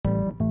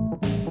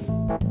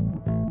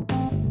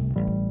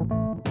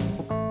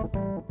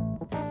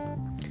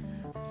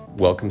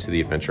Welcome to the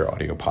Adventure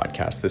Audio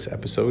Podcast. This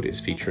episode is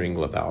featuring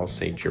Laval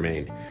Saint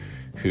Germain,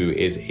 who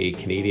is a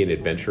Canadian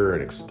adventurer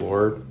and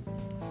explorer.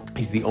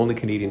 He's the only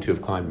Canadian to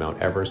have climbed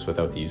Mount Everest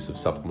without the use of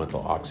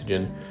supplemental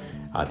oxygen,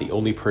 the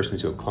only person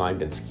to have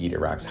climbed and skied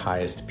Iraq's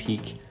highest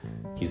peak.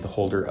 He's the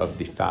holder of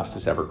the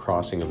fastest ever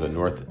crossing of the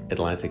North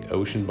Atlantic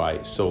Ocean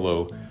by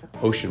solo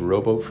ocean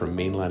rowboat from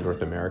mainland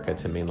North America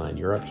to mainland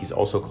Europe. He's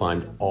also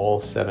climbed all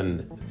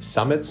 7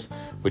 summits,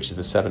 which is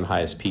the 7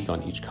 highest peak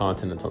on each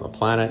continent on the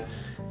planet.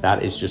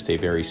 That is just a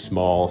very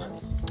small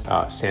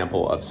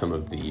sample of some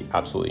of the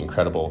absolutely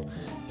incredible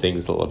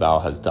things that Laval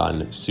has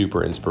done.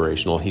 Super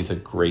inspirational. He's a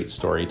great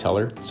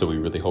storyteller, so we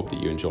really hope that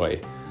you enjoy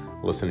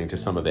listening to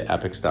some of the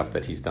epic stuff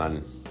that he's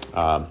done.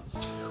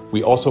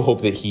 We also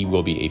hope that he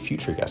will be a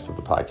future guest of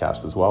the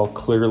podcast as well.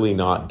 Clearly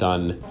not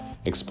done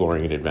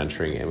exploring and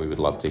adventuring, and we would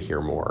love to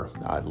hear more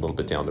a little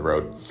bit down the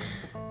road.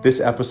 This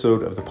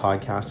episode of the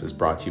podcast is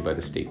brought to you by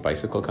the State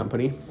Bicycle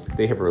Company.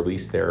 They have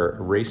released their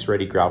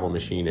race-ready gravel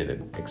machine at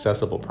an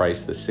accessible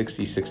price. The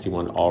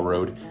 6061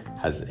 All-Road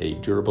has a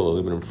durable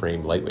aluminum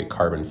frame, lightweight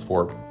carbon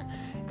fork,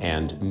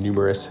 and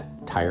numerous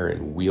tire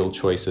and wheel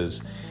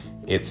choices.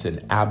 It's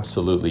an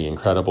absolutely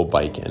incredible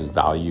bike and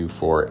value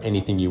for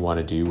anything you want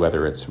to do,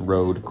 whether it's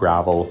road,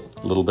 gravel,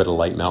 a little bit of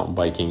light mountain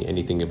biking,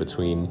 anything in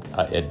between,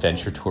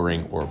 adventure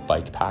touring or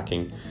bike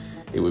packing.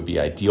 It would be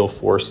ideal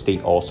for.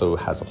 State also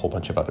has a whole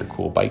bunch of other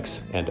cool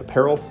bikes and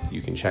apparel.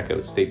 You can check out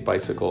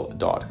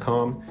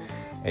statebicycle.com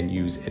and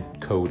use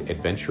code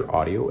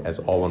ADVENTUREAUDIO as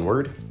all one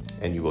word,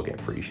 and you will get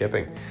free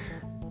shipping.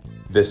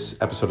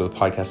 This episode of the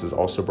podcast is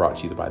also brought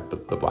to you by the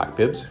Black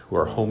Bibs, who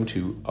are home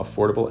to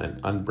affordable and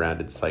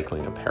unbranded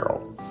cycling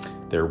apparel.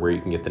 They're where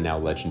you can get the now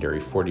legendary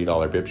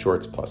 $40 bib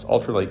shorts plus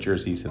ultralight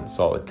jerseys in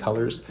solid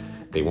colors.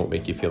 They won't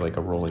make you feel like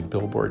a rolling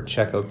billboard.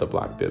 Check out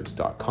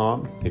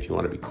theblackbibs.com if you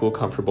want to be cool,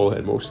 comfortable,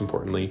 and most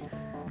importantly,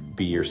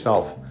 be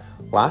yourself.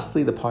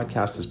 Lastly, the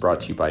podcast is brought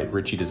to you by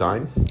Ritchie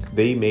Design.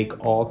 They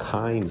make all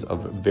kinds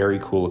of very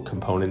cool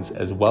components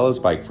as well as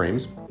bike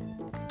frames.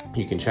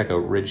 You can check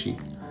out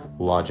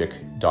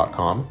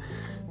ritchielogic.com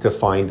to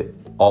find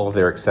all of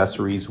their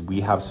accessories. We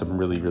have some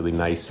really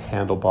nice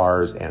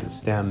handlebars and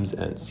stems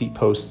and seat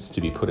posts to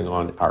be putting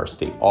on our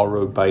State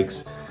All-Road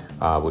bikes,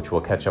 which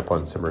we'll catch up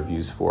on some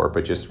reviews for,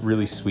 but just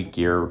really sweet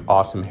gear,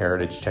 awesome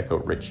heritage. Check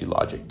out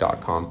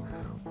ritchielogic.com.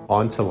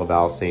 On to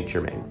Laval Saint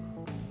Germain.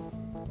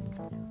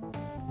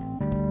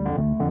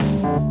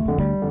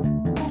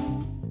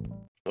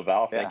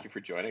 Laval, thank you for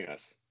joining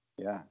us.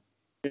 Yeah.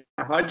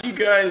 How on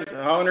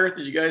earth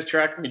did you guys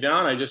track me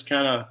down?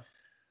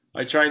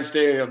 I try and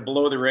stay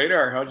below the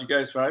radar. How'd you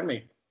guys find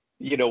me?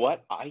 You know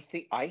what? I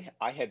think I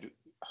had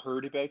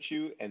heard about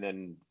you and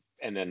then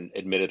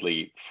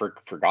admittedly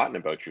forgotten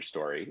about your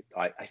story.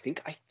 I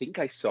think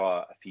I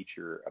saw a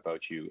feature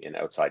about you in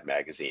Outside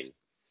Magazine,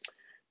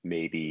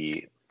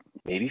 maybe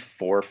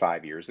 4 or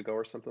 5 years ago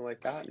or something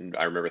like that. And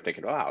I remember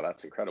thinking, wow,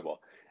 that's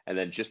incredible. And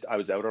then I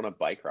was out on a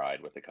bike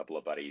ride with a couple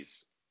of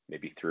buddies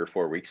maybe 3 or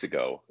 4 weeks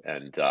ago,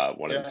 and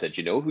one of them said,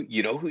 you know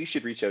who you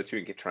should reach out to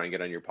and try and get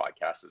on your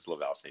podcast is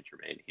Laval Saint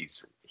Germain.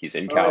 He's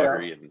in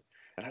Calgary, and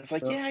I was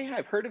like, yeah,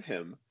 I've heard of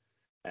him,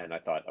 and I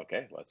thought,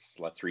 okay,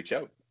 let's reach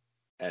out,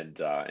 and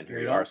here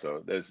you are.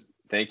 So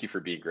thank you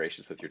for being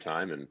gracious with your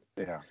time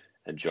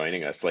and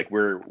joining us. Like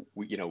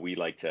we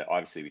like to,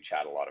 obviously we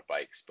chat a lot of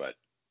bikes, but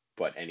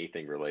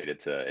anything related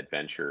to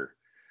adventure,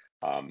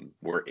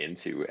 we're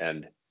into,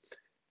 and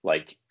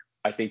like.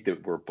 I think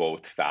that we're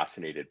both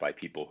fascinated by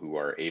people who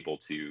are able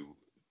to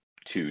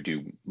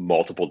do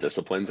multiple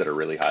disciplines at a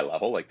really high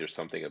level. Like there's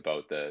something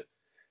about the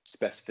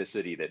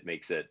specificity that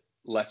makes it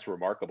less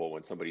remarkable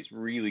when somebody's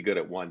really good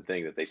at one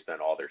thing that they spend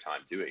all their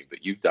time doing.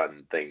 But you've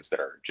done things that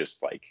are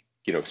just like,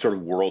 sort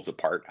of worlds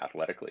apart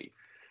athletically.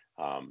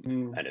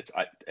 And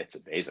it's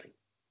amazing.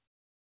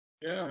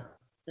 Yeah.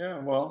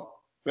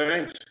 Well,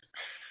 thanks.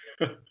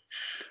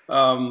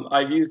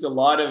 I've used a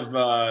lot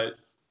of,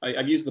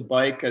 I've used the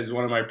bike as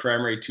one of my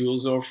primary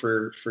tools though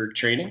for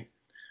training.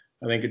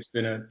 I think it's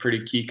been a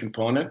pretty key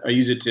component. I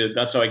use it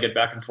that's how I get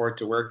back and forth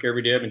to work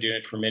every day. I've been doing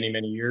it for many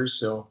years.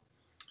 So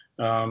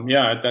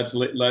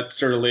that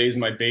sort of lays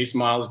my base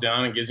miles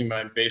down and gives me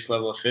my base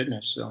level of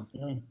fitness. So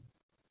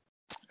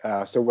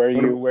so where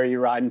are you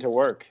riding to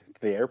work?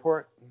 To the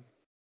airport?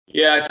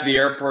 Yeah, to the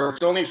airport.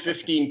 It's only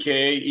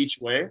 15K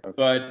each way,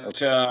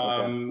 but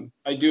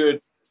I do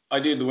it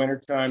the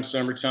wintertime,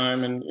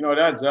 summertime, and it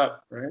adds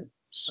up, right?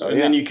 So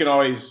then you can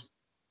always,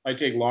 I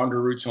take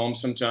longer routes home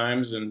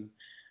sometimes, and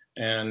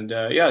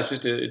it's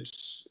just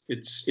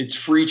it's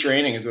free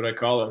training is what I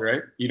call it,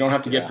 right? You don't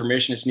have to get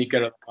permission to sneak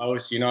out of the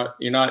house. You're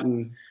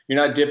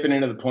not dipping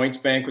into the points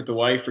bank with the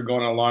wife or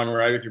going on a long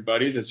ride with your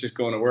buddies. It's just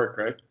going to work,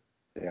 right?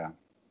 Yeah,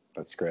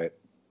 that's great.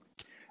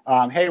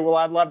 Hey, well,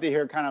 I'd love to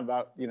hear kind of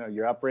about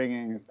your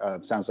upbringing.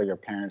 It sounds like your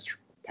parents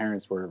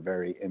were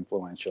very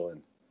influential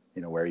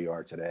in where you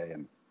are today,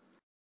 and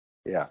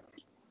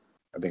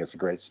I think it's a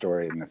great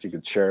story, and if you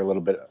could share a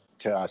little bit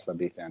to us, that'd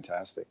be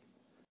fantastic.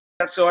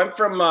 So I'm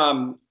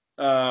from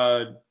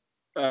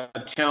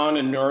town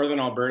in northern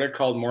Alberta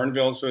called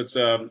Morinville. So it's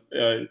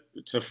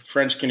a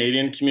French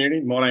Canadian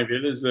community.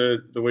 Morinville is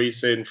the way you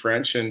say it in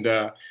French. And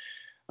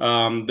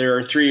there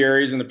are 3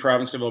 areas in the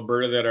province of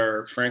Alberta that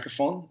are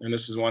francophone, and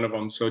this is one of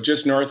them. So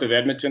just north of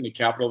Edmonton, the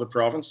capital of the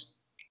province.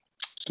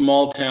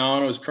 Small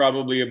town. It was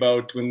probably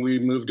about, when we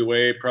moved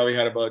away, probably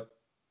had about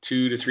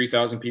 2,000 to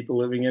 3,000 people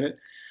living in it.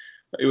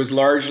 It was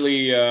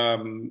largely,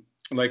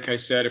 like I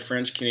said, a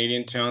French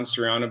Canadian town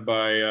surrounded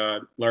by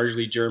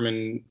largely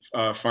German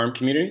farm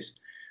communities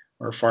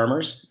or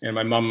farmers. And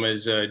my mom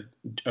is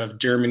of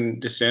German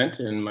descent,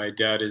 and my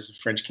dad is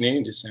French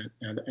Canadian descent.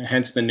 And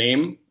hence the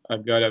name.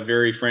 I've got a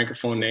very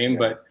francophone name,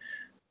 but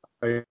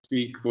I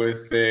speak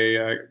with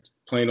a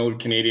plain old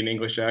Canadian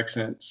English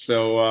accent.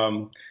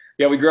 So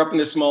yeah, we grew up in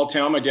this small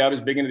town. My dad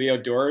was big into the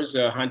outdoors,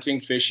 hunting,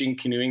 fishing,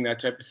 canoeing, that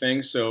type of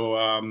thing.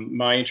 So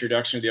my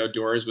introduction to the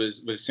outdoors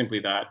was simply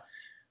that.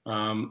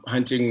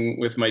 Hunting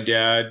with my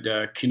dad,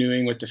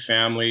 canoeing with the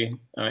family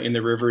in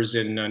the rivers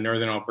in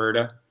northern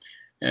Alberta.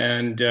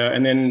 And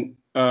then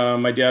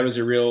my dad was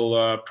a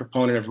real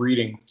proponent of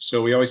reading.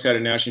 So we always had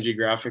a National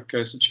Geographic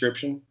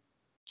subscription,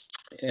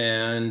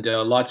 and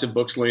lots of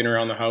books laying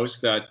around the house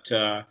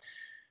that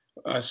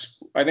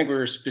I think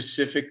were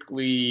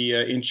specifically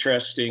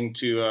interesting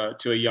to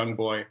a young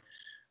boy.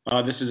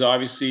 This is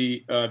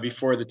obviously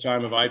before the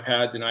time of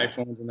iPads and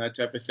iPhones and that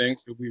type of thing.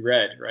 So we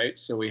read, right?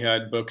 So we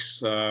had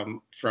books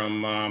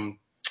from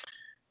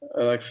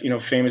like,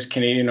 famous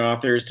Canadian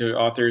authors to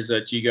authors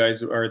that you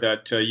guys, or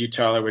that you,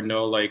 Tyler, would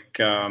know, like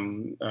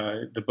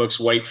the books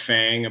White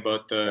Fang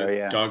about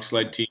the dog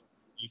sled team,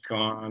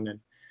 Yukon,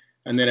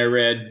 and then I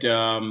read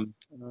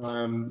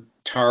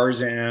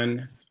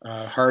Tarzan,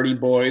 Hardy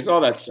Boys, all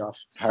that stuff.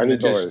 Hardy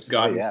Boys,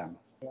 yeah.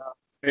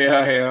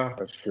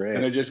 That's great.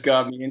 And it just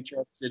got me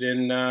interested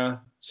in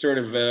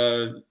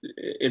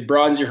it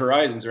broadens your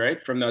horizons, right?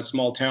 From that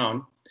small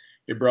town,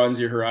 it broadens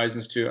your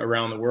horizons to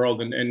around the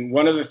world. And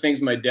one of the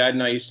things my dad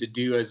and I used to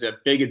do as a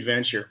big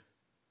adventure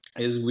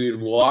is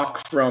we'd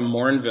walk from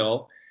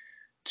Morinville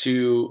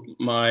to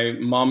my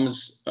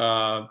mom's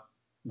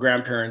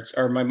grandparents,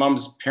 or my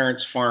mom's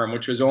parents' farm,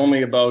 which was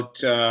only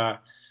about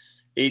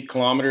 8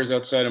 kilometers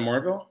outside of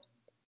Morinville.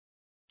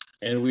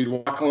 And we'd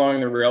walk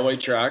along the railway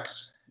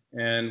tracks,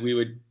 and we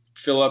would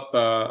fill up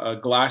a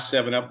glass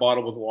 7-Up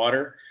bottle with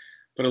water,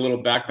 put a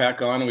little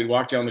backpack on, and we'd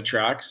walk down the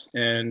tracks.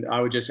 And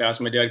I would just ask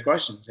my dad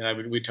questions.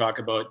 And we'd talk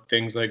about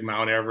things like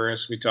Mount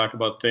Everest. We'd talk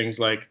about things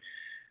like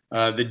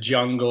the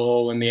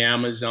jungle and the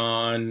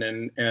Amazon,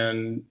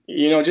 and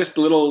just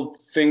little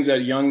things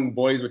that young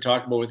boys would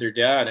talk about with their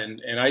dad.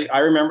 And I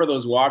remember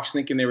those walks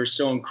thinking they were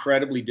so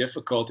incredibly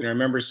difficult. And I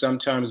remember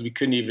sometimes we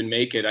couldn't even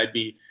make it. I'd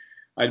be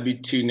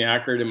too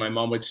knackered, and my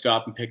mom would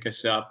stop and pick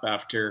us up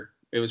after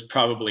it was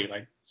probably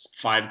like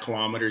 5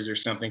 kilometers or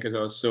something, because I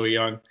was so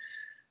young.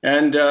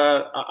 And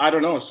I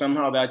don't know,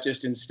 somehow that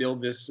just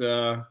instilled this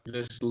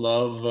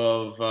love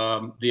of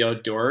the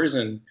outdoors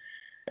and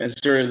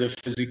sort of the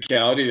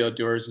physicality of the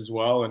outdoors as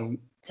well. And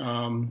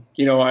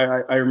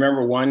I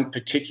remember one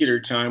particular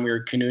time we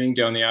were canoeing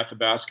down the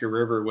Athabasca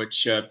River,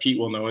 which Pete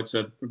will know. It's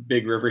a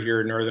big river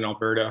here in northern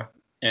Alberta.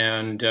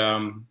 And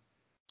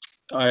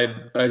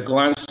I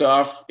glanced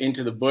off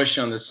into the bush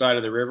on the side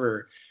of the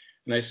river,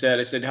 and I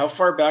said, how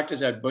far back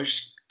does that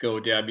bush go,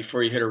 Dad,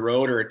 before you hit a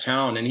road or a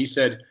town? And he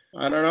said,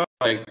 I don't know,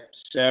 like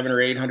 700 or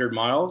 800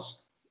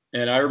 miles.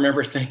 And I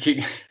remember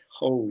thinking,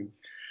 holy,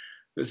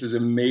 this is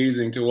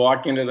amazing to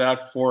walk into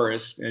that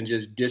forest and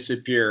just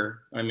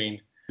disappear. I mean,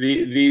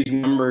 these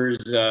numbers,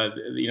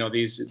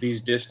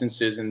 these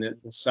distances and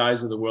the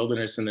size of the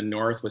wilderness in the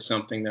north was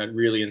something that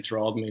really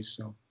enthralled me.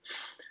 So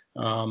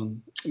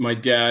my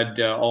dad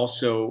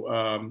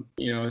also,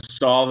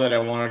 saw that I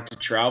wanted to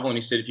travel, and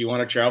he said, if you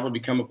want to travel,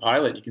 become a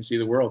pilot. You can see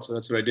the world. So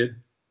that's what I did.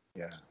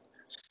 Yeah.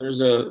 So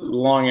there's a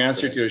long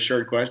answer to a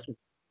short question.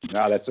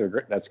 No,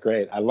 that's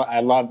great. I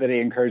love that he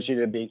encouraged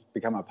you to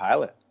become a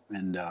pilot.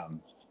 And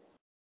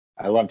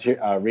I loved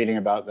reading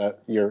about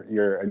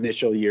your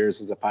initial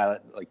years as a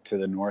pilot, like to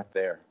the north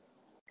there.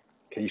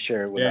 Can you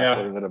share with us a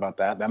little bit about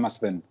that? That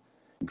must have been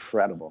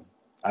incredible.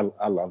 I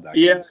love that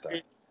kind of stuff.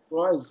 It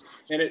was.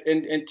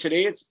 And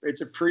today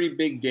it's a pretty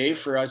big day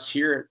for us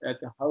here at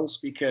the house,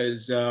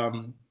 because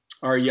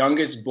our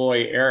youngest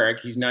boy, Eric,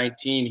 he's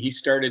 19. He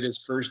started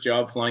his first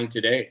job flying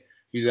today.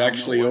 He's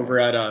actually over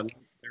at an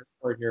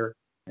airport here,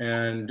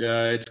 and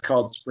it's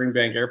called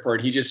Springbank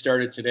Airport. He just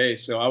started today.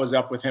 So I was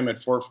up with him at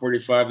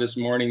 4:45 this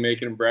morning,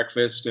 making him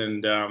breakfast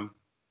and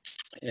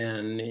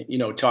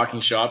talking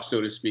shop,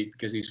 so to speak,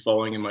 because he's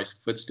following in my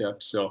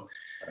footsteps. So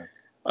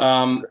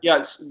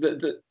it's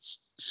the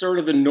sort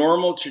of the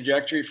normal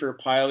trajectory for a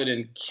pilot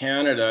in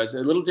Canada is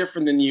a little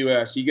different than the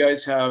US. You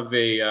guys have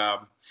a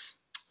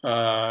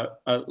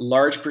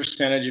large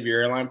percentage of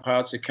your airline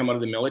pilots that come out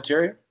of the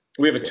military.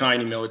 We have a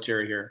tiny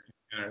military here,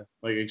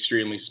 like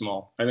extremely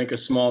small. I think a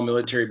small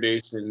military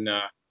base in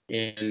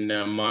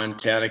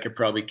Montana could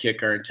probably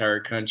kick our entire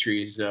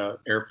country's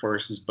Air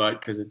Force's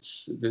butt, because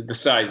it's the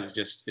size is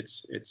just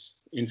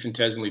it's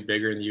infinitesimally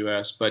bigger in the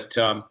U.S. But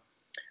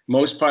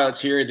most pilots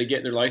here, they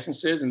get their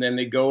licenses and then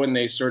they go and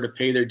they sort of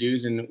pay their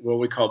dues in what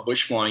we call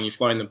bush flying. You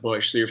fly in the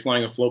bush. So you're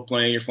flying a float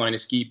plane, you're flying a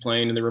ski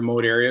plane in the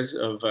remote areas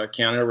of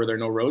Canada where there are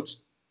no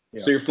roads.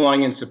 Yeah. So you're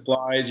flying in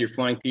supplies, you're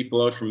flying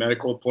people out for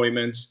medical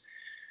appointments.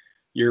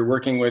 You're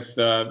working with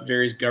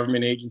various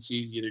government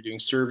agencies, either doing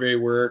survey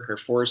work or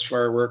forest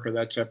fire work or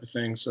that type of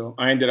thing. So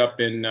I ended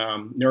up in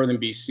northern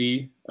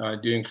BC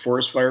doing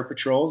forest fire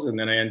patrols. And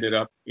then I ended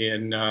up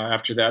in,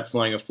 after that,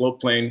 flying a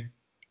float plane,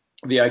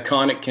 the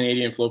iconic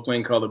Canadian float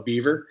plane called the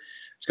Beaver.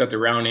 It's got the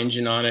round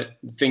engine on it,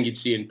 the thing you'd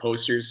see in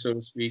posters, so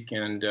to speak.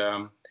 And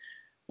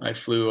I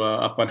flew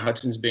up on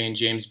Hudson's Bay and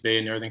James Bay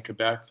in northern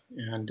Quebec.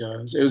 And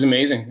it was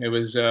amazing. It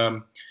was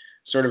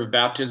sort of a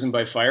baptism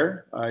by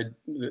fire.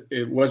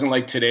 It wasn't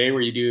like today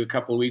where you do a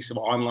couple of weeks of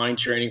online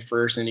training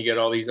first and you get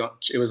all these.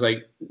 It was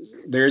like,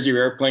 there's your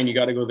airplane. You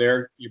got to go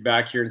there. You're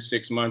back here in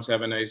 6 months.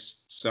 Have a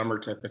nice summer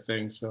type of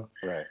thing. So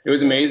right. It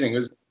was amazing.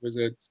 It was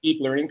a steep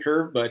learning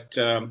curve, but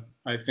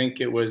I think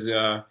it was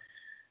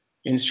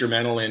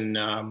instrumental in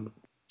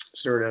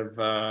sort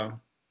of,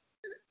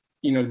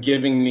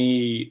 giving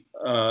me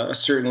a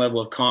certain level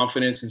of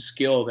confidence and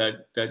skill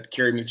that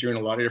carried me through in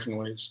a lot of different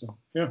ways. So,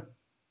 yeah.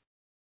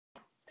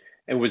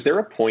 And was there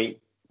a point,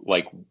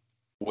 like,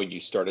 when you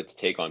started to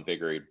take on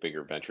bigger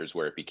ventures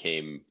where it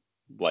became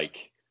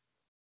like,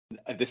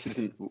 this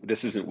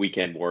isn't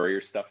weekend warrior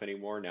stuff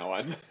anymore. Now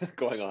I'm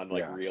going on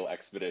real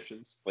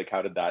expeditions. Like,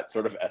 how did that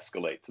sort of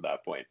escalate to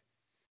that point?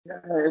 Yeah,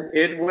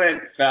 it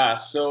went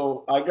fast.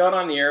 So I got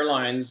on the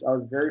airlines. I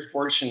was very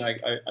fortunate.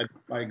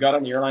 I got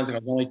on the airlines and I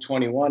was only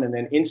 21, and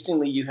then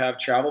instantly you have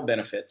travel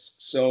benefits.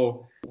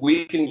 So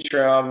we can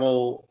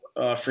travel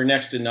for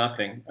next to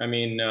nothing. I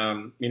mean,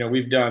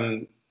 we've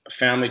done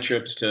family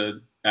trips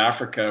to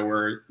Africa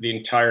where the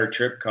entire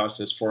trip cost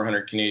us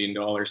 400 Canadian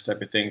dollars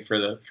type of thing for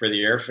the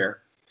airfare.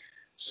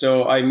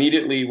 So I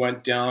immediately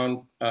went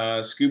down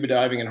scuba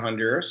diving in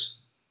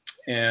Honduras,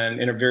 and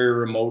in a very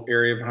remote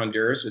area of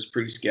Honduras. It was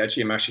pretty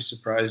sketchy. I'm actually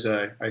surprised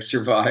I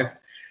survived.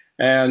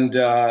 And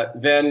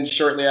then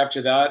shortly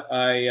after that,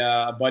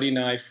 a buddy and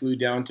I flew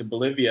down to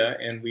Bolivia,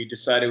 and we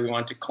decided we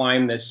wanted to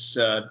climb this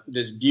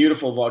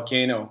beautiful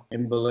volcano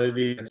in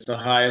Bolivia. It's the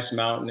highest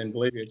mountain in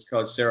Bolivia. It's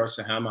called Cerro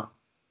Sajama.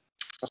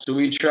 So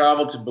we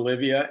traveled to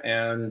Bolivia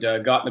and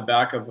got in the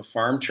back of a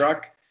farm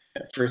truck.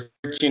 For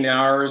 13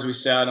 hours, we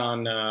sat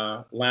on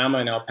llama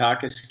and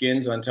alpaca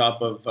skins on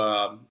top of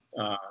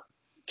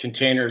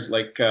containers,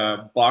 like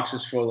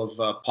boxes full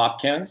of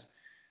pop cans.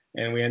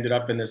 And we ended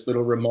up in this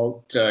little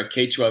remote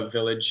Quechua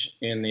village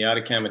in the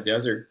Atacama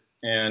Desert,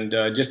 and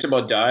just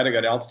about died. I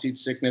got altitude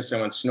sickness. I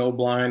went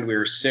snowblind. We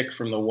were sick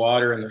from the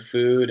water and the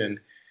food,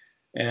 and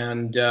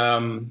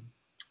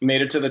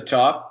made it to the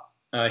top.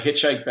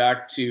 Hitchhiked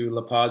back to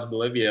La Paz,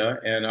 Bolivia,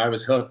 and I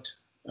was hooked,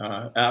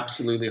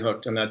 absolutely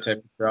hooked on that type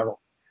of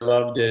travel.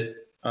 Loved it.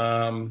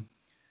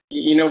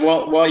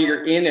 While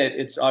you're in it,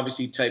 it's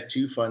obviously type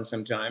 2 fun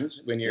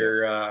sometimes when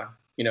you're,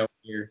 when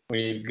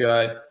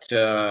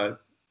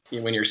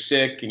you're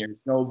sick and you're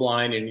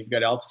snowblind and you've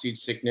got altitude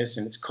sickness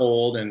and it's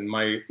cold and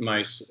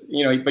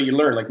but you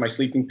learn, like my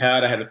sleeping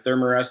pad, I had a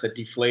Thermarest that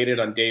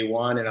deflated on day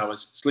one and I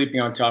was sleeping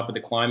on top of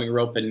the climbing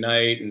rope at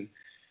night. And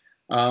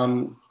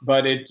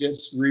but it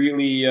just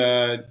really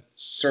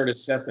sort of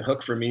set the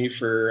hook for me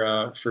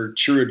for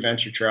true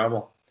adventure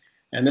travel.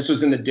 And this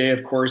was in the day,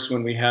 of course,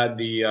 when we had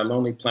the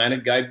Lonely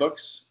Planet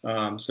guidebooks.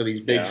 So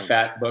these big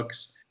fat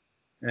books,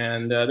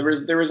 and there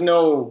was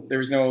no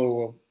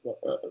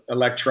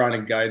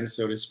electronic guidance,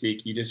 so to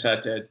speak. You just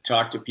had to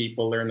talk to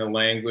people, learn the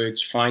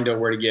language, find out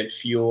where to get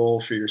fuel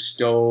for your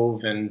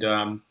stove, and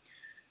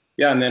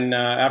and then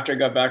after I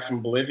got back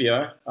from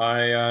Bolivia,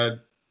 I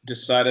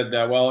decided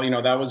that,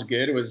 that was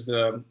good. It was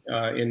the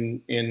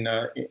in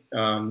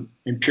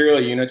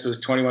imperial units, it was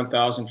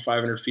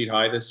 21,500 feet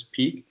high, this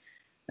peak.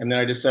 And then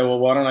I decided,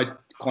 why don't I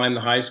climb the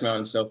highest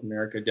mountain in South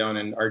America down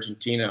in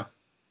Argentina?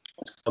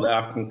 It's called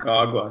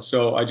Aconcagua.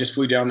 So I just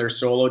flew down there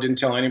solo, didn't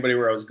tell anybody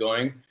where I was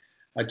going.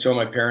 I told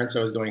my parents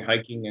I was going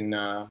hiking in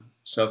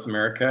South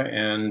America,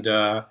 and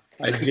I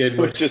did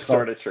which is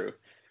sort of true.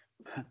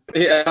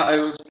 Yeah,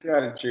 it was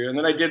kind of true. And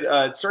then I did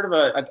sort of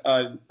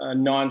a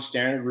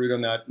non-standard route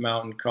on that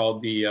mountain called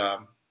the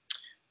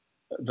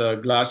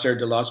Glacier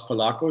de los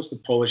Polacos,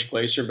 the Polish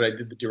glacier, but I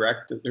did the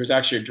direct. There's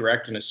actually a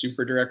direct and a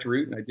super direct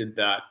route, and I did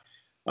that.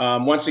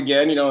 Once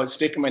again,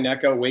 sticking my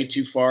neck out way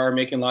too far,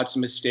 making lots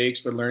of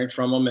mistakes, but learning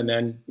from them, and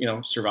then,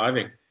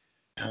 surviving.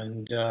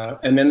 And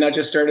then that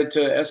just started to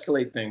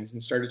escalate things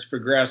and started to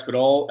progress. But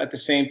all at the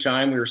same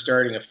time, we were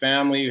starting a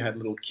family, we had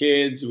little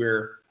kids,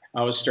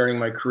 I was starting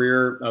my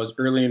career. I was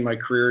early in my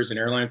career as an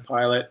airline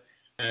pilot,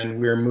 and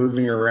we were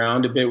moving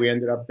around a bit. We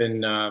ended up in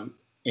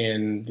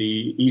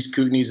the East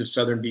Kootenays of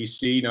southern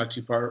BC, not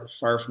too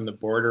far from the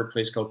border, a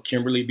place called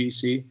Kimberley,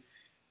 BC.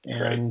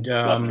 And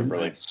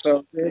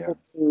so able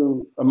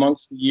to,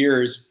 amongst the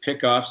years,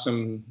 pick off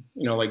some,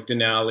 like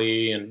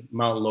Denali and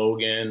Mount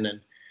Logan,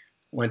 and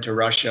went to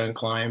Russia and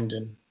climbed.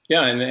 And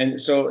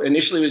so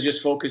initially it was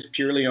just focused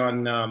purely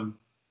on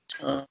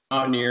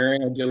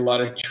mountaineering. I did a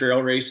lot of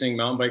trail racing,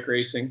 mountain bike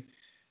racing.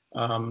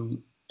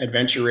 And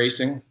adventure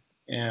racing,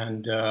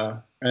 and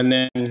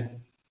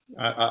then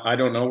I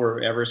don't know where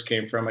Everest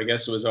came from. I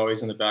guess it was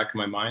always in the back of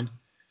my mind.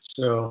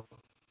 So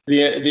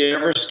the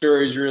Everest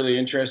story is really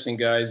interesting,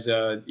 guys.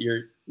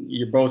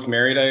 You're both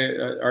married.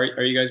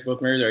 Are you guys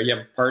both married, or you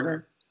have a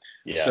partner?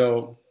 Yeah.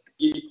 So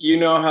you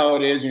know how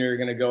it is when you're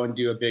going to go and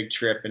do a big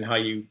trip, and how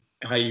you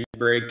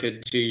break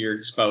it to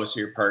your spouse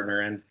or your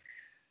partner. And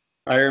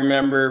I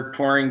remember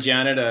pouring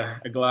Janet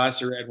a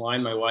glass of red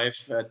wine, my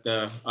wife, at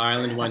the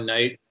island one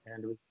night,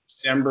 and it was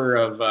December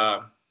of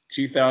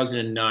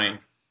 2009.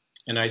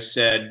 And I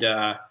said,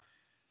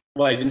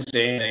 well, I didn't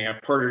say anything. I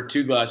poured her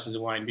 2 glasses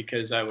of wine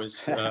because I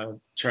was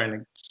trying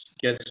to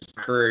get some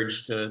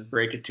courage to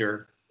break it to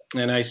her.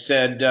 And I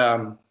said,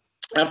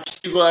 after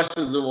 2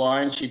 glasses of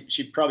wine,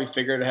 she probably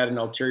figured I had an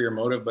ulterior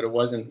motive, but it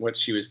wasn't what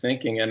she was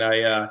thinking. And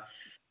I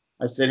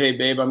said, hey,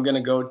 babe, I'm going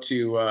to go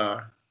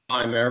to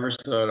climb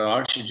Everest without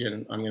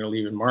oxygen. I'm going to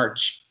leave in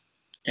March.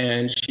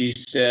 And she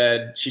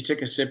said, she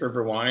took a sip of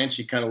her wine.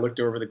 She kind of looked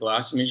over the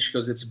glass at me. She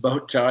goes, it's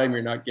about time.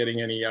 You're not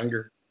getting any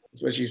younger.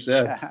 That's what she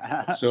said.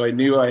 So I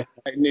knew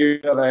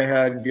that I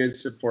had good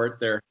support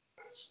there.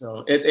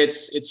 So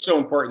it's so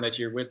important that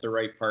you're with the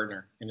right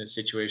partner in a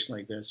situation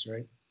like this,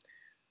 right?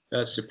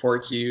 That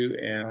supports you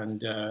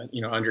and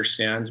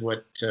understands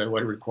what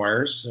it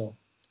requires. So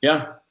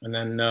yeah, and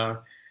then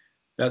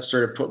that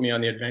sort of put me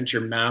on the adventure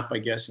map, I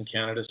guess, in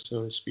Canada,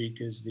 so to speak,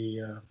 is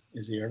the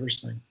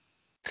Everest thing.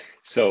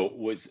 So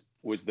was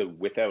the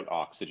without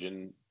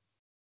oxygen,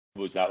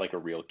 was that like a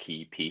real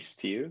key piece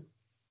to you?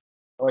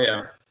 Oh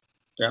yeah.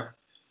 Yeah.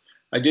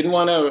 I didn't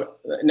want to,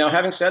 now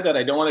having said that,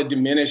 I don't want to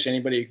diminish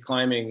anybody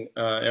climbing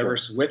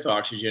Everest with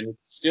oxygen.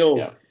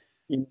 Still,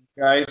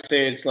 guys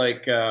say it's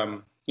like,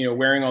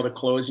 wearing all the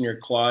clothes in your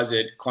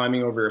closet,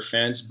 climbing over a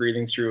fence,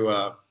 breathing through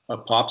a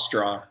pop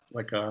straw,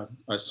 like a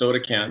soda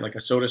can, like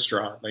a soda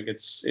straw. Like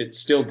it's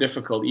still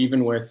difficult,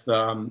 even with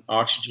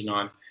oxygen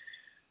on.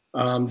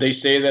 They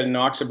say that it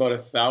knocks about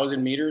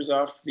 1,000 meters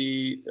off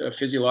the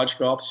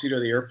physiological altitude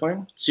of the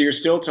airplane. So you're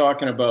still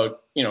talking about,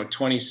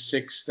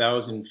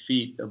 26,000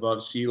 feet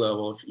above sea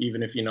level,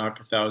 even if you knock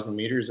 1,000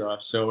 meters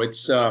off. So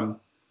it's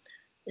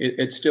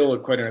still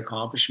quite an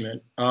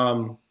accomplishment.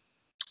 I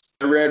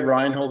read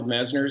Reinhold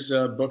Messner's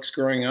books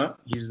growing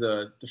up. He's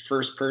the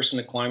first person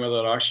to climb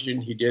without oxygen.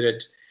 He did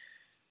it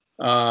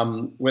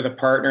with a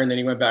partner, and then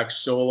he went back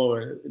solo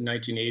in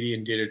 1980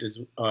 and did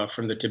it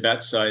from the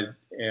Tibet side.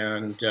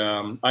 And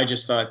I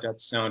just thought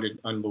that sounded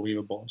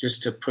unbelievable,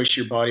 just to push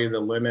your body to the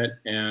limit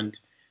and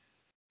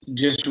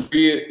just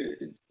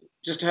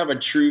to have a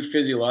true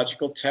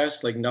physiological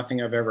test like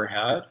nothing I've ever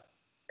had.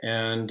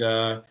 And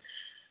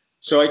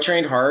so I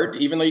trained hard,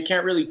 even though you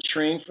can't really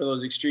train for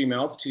those extreme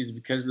altitudes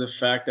because of the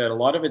fact that a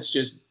lot of it's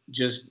just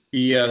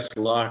BS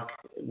luck,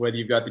 whether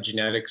you've got the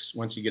genetics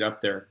once you get up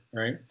there,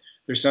 right?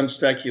 There's some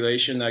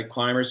speculation that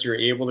climbers who are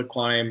able to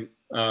climb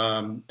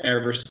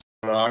Everest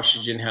without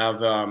oxygen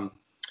have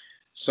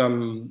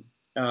some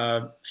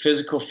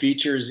physical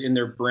features in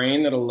their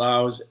brain that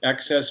allows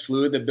excess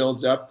fluid that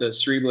builds up, the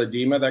cerebral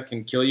edema that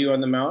can kill you on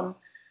the mountain.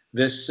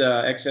 This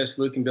excess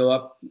fluid can build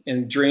up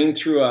and drain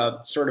through a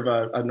sort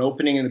of an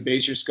opening in the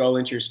base of your skull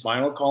into your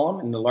spinal column.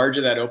 And the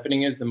larger that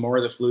opening is, the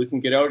more the fluid can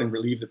get out and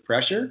relieve the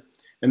pressure.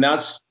 And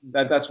that's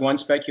one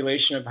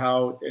speculation of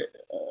how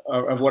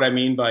of what I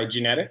mean by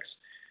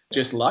genetics,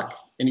 just luck.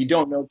 And you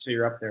don't know till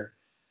you're up there.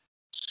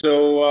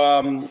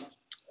 So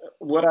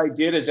what I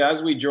did is,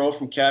 as we drove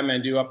from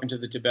Kathmandu up into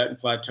the Tibetan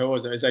plateau,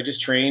 is I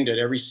just trained at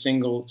every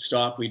single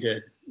stop we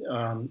did.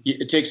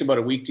 It takes about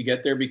a week to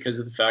get there because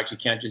of the fact you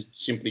can't just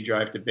simply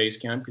drive to base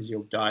camp because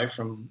you'll die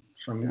from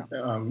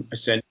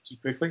ascending too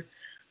quickly.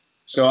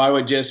 So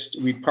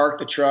we'd park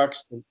the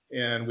trucks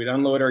and we'd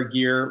unload our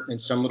gear in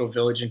some little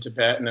village in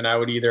Tibet, and then I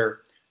would either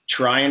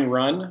try and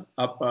run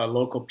up a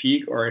local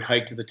peak or I'd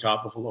hike to the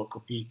top of a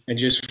local peak and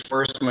just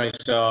force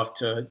myself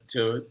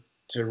to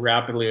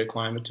rapidly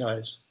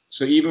acclimatize.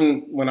 So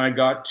even when I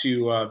got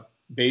to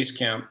base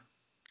camp,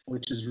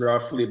 which is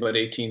roughly about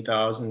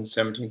 18,000,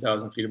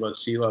 17,000 feet above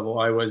sea level,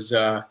 I was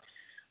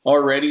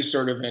already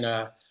sort of in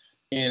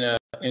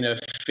a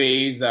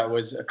phase that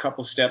was a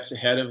couple steps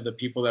ahead of the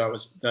people that I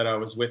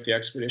was with the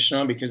expedition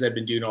on, because I'd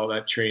been doing all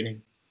that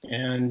training.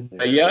 And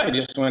I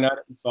just went at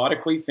it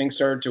methodically. Things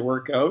started to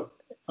work out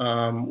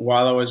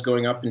while I was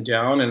going up and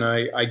down, and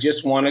I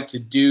just wanted to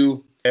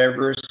do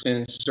Everest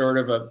in sort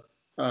of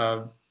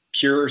a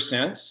pure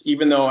sense,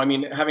 even though, I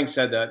mean, having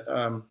said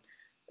that,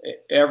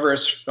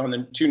 Everest on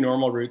the 2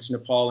 normal routes,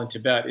 Nepal and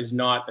Tibet, is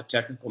not a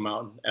technical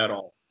mountain at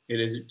all. It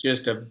is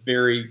just a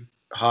very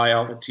high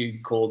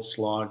altitude, cold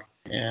slog.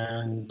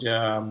 And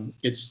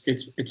it's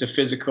a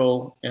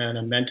physical and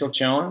a mental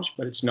challenge,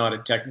 but it's not a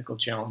technical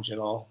challenge at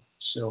all.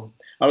 So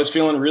I was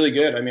feeling really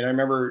good. I mean, I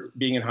remember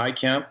being in high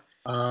camp,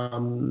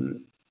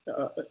 laying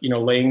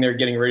there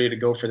getting ready to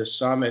go for the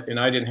summit, and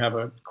I didn't have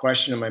a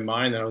question in my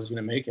mind that I was going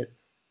to make it,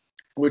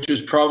 which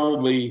was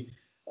probably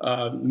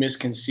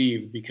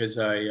misconceived because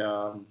I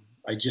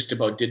just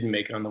about didn't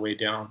make it on the way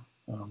down.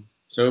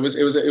 So it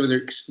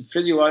was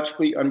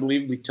physiologically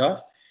unbelievably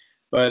tough,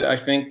 But I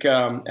think,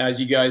 as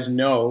you guys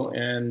know,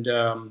 and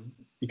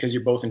because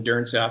you're both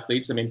endurance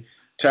athletes, I mean,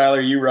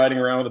 Tyler, you riding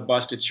around with a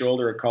busted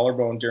shoulder or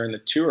collarbone during the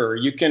tour,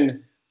 you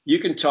can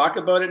talk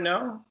about it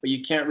now, but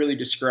you can't really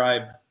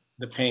describe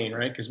the pain,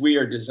 right? Because we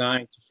are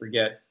designed to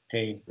forget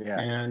pain. Yeah.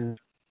 And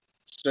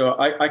so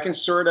I can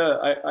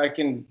I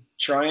can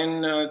try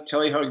and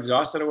tell you how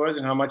exhausted I was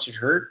and how much it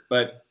hurt,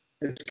 but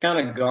it's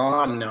kind of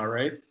gone now,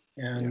 right?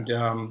 And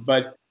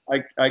but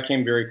I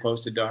came very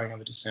close to dying on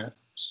the descent.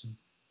 So.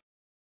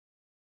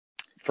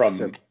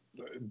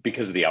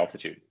 Because of the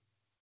altitude.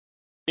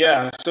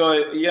 Yeah.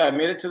 So I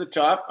made it to the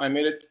top. I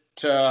made it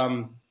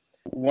to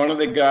one of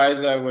the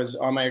guys I was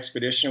on my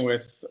expedition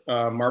with,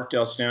 Mark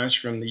Delsange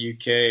from the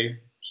UK.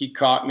 He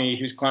caught me.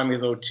 He was climbing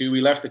with O2. We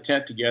left the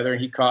tent together,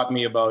 and he caught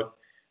me about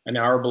an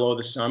hour below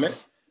the summit.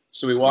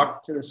 So we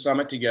walked to the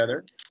summit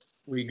together.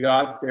 We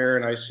got there,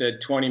 and I said,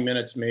 20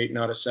 minutes, mate,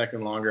 not a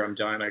second longer. I'm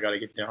dying. I got to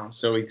get down.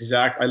 So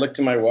I looked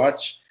at my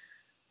watch,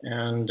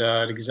 and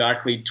at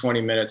exactly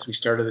 20 minutes, we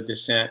started the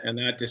descent, and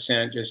that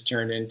descent just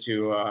turned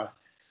into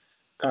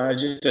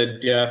just a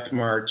death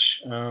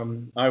march.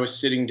 I was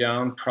sitting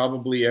down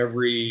probably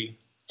every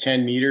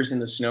 10 meters in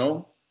the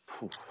snow,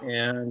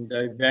 and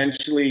I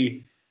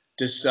eventually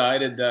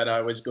decided that I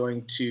was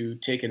going to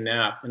take a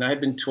nap. And I had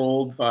been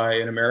told by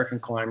an American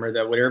climber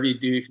that whatever you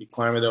do, if you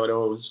climb without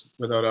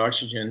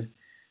oxygen,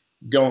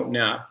 don't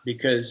nap,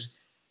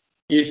 because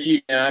if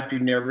you nap,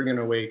 you're never going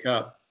to wake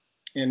up.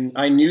 And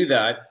I knew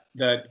that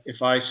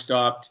if I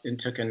stopped and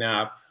took a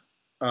nap,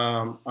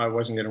 I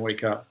wasn't going to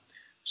wake up.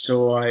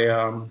 So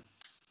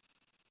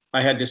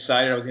I had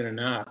decided I was going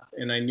to nap,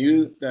 and I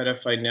knew that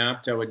if I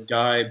napped, I would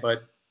die.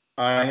 But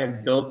I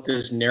had built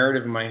this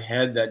narrative in my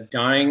head that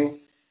dying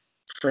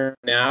for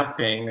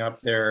napping up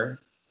there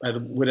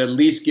would at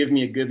least give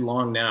me a good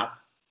long nap,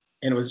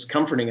 and it was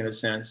comforting in a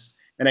sense.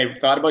 And I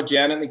thought about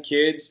Janet and the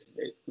kids.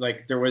 I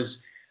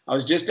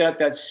was just at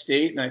that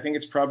state, and I think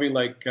it's probably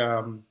like,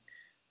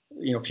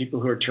 people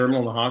who are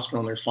terminal in the hospital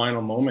in their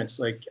final moments.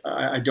 Like,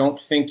 I don't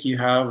think you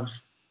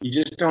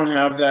just don't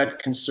have that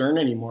concern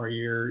anymore.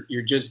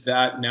 You're just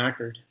that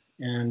knackered.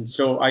 And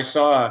so I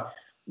saw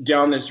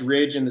down this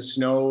ridge in the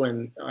snow,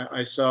 and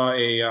I saw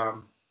it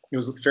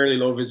was fairly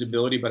low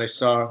visibility, but I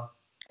saw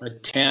a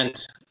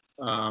tent.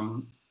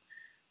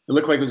 It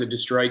looked like it was a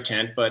destroyed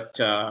tent, but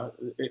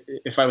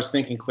if I was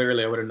thinking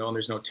clearly, I would have known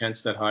there's no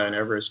tents that high on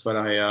Everest. But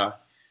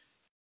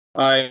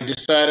I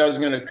decided I was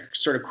going to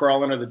sort of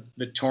crawl under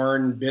the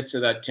torn bits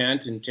of that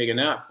tent and take a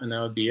nap, and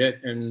that would be it.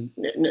 And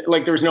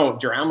there was no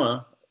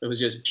drama. It was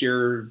just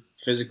pure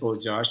physical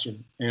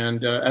exhaustion.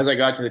 And as I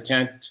got to the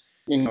tent,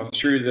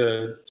 through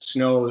the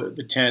snow,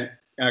 the tent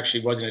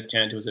actually wasn't a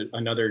tent. It was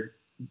another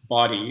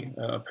body,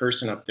 a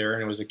person up there,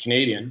 and it was a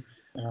Canadian,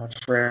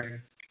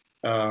 Frank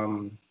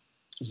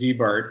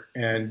Zebart.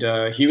 And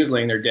he was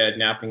laying there dead,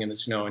 napping in the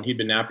snow. And he'd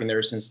been napping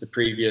there since the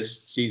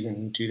previous season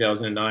in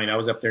 2009. I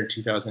was up there in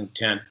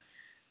 2010.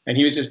 And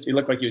it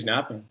looked like he was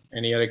napping.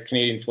 And he had a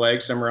Canadian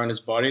flag somewhere on his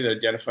body that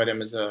identified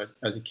him as a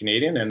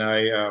Canadian. And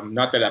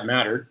not that that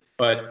mattered,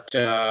 but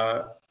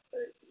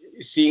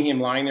seeing him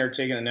lying there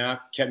taking a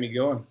nap kept me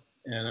going.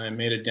 And I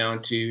made it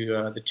down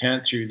to the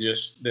tent through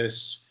just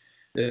this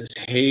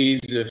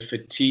haze of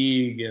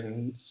fatigue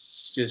and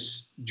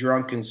just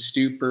drunken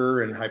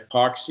stupor and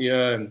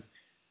hypoxia. And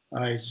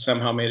I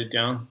somehow made it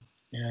down.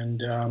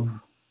 And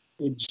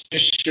it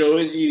just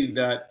shows you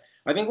that,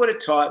 I think what it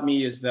taught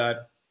me is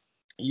that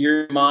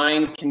your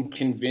mind can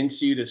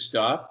convince you to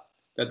stop,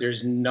 that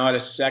there's not a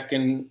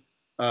second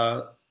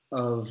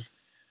of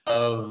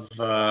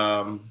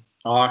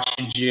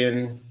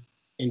oxygen,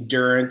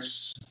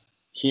 endurance,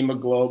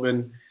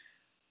 hemoglobin,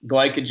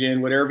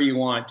 glycogen, whatever you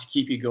want to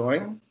keep you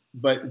going.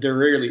 But there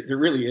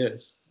really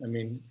is. I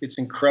mean, it's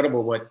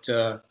incredible what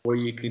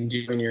you can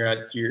do when you're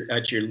at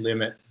your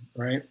limit,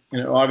 right?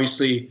 And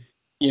obviously,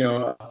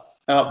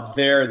 up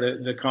there,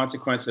 the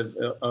consequence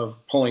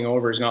of pulling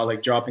over is not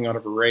like dropping out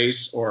of a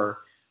race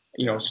or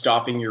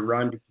stopping your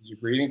run because you're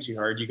breathing too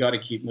hard. You got to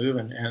keep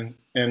moving.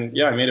 And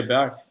yeah, I made it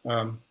back.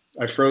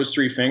 I froze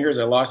 3 fingers.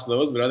 I lost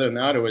those, but other than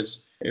that, it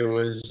was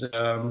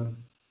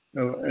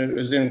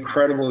an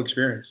incredible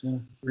experience. Yeah,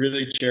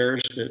 really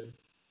cherished it.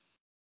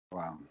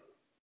 Wow.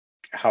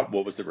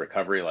 What was the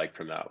recovery like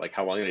from that? Like,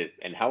 how long did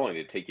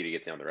it take you to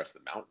get down the rest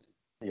of the mountain?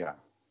 Yeah.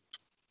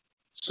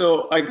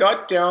 So I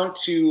got down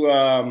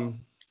to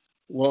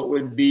what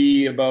would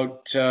be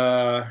about.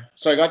 So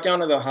I got down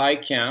to the high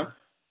camp,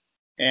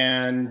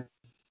 and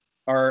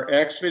our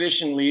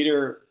expedition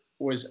leader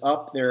was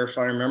up there, if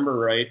I remember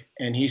right,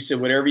 and he said,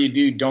 "Whatever you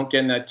do, don't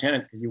get in that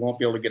tent because you won't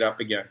be able to get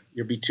up again.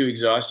 You'll be too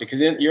exhausted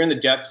because you're in the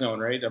death zone,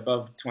 right,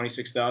 above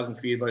 26,000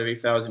 feet, about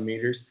 8,000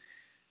 meters."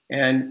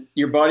 And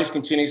your body's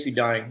continuously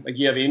dying. Like,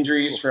 you have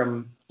injuries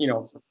from,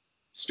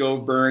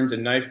 stove burns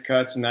and knife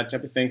cuts and that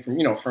type of thing from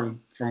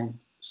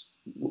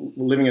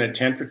living in a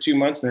tent for 2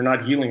 months, and they're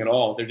not healing at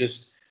all. They're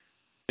just,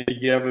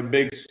 you have a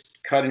big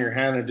cut in your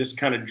hand and it just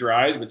kind of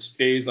dries, but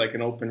stays like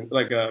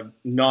a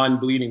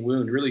non-bleeding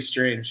wound, really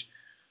strange.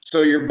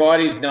 So your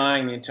body's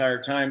dying the entire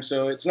time.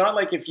 So it's not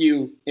like if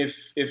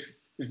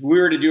if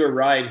we were to do a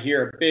ride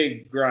here, a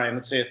big grind,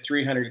 let's say a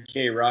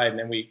 300K ride, and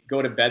then we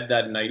go to bed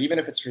that night, even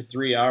if it's for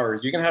 3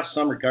 hours, you're going to have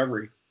some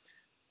recovery.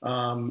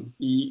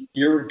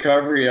 Your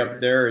recovery up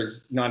there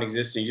is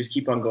non-existent. You just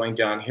keep on going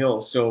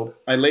downhill. So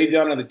I laid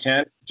down in the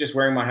tent, just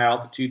wearing my high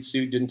altitude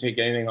suit, didn't take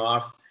anything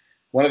off.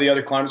 One of the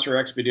other climbers for our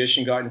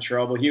expedition got in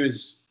trouble. He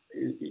was,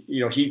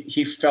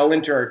 he fell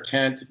into our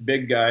tent,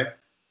 big guy,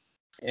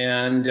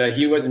 and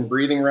he wasn't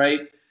breathing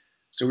right.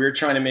 So we were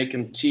trying to make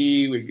him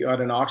tea. We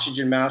got an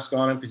oxygen mask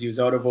on him because he was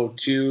out of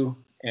O2,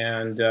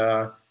 and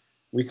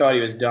we thought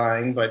he was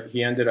dying, but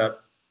he ended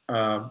up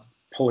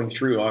pulling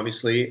through,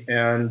 obviously.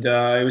 And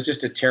it was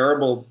just a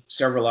terrible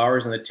several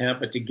hours in the tent.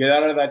 But to get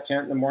out of that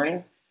tent in the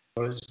morning, it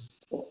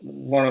was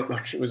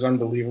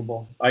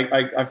unbelievable.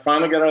 I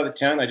finally got out of the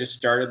tent. I just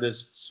started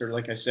this sort of,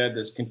 like I said,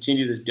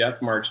 continue this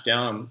death march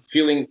down,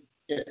 feeling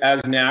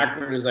as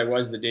knackered as I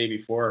was the day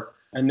before.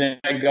 And then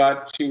I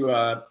got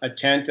to a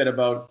tent at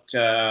about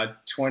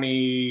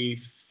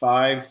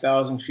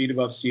 25,000 feet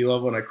above sea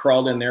level, and I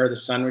crawled in there. The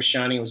sun was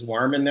shining. It was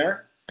warm in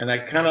there. And I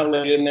kind of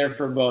laid in there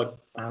for about,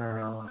 I don't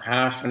know,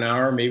 half an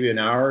hour, maybe an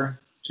hour,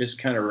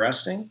 just kind of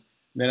resting. And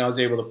then I was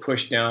able to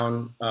push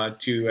down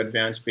to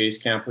Advanced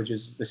Base Camp, which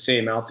is the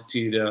same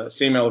altitude,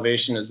 same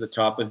elevation as the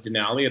top of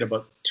Denali at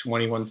about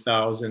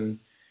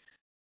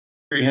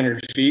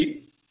 21,300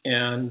 feet.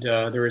 And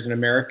there was an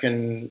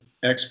American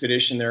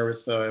expedition there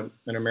with an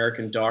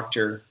American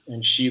doctor,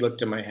 and she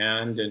looked at my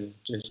hand and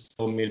just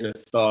told me to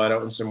thaw it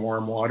out in some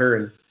warm water,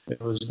 and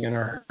it was going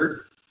to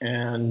hurt.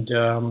 And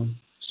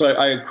so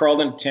I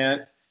crawled in a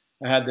tent.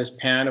 I had this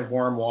pan of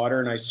warm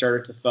water, and I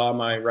started to thaw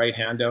my right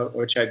hand out,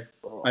 which I'd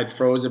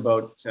froze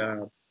about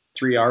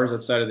 3 hours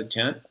outside of the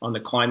tent on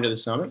the climb to the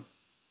summit.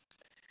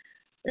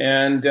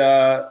 And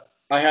I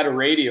had a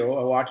radio,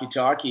 a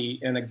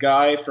walkie-talkie, and a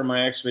guy from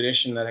my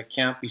expedition that had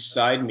camped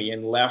beside me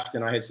and left,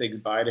 and I had said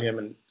goodbye to him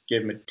and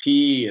gave him a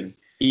tea, and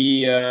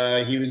he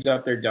was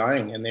up there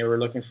dying, and they were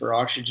looking for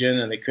oxygen,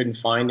 and they couldn't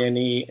find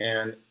any.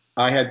 And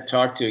I had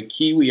talked to a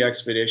Kiwi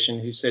expedition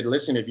who said,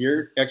 listen, if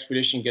your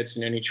expedition gets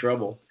in any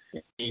trouble,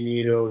 you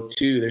need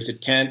O2. There's a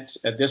tent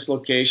at this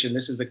location.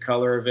 This is the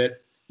color of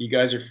it. You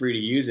guys are free to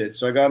use it.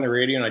 So I got on the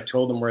radio and I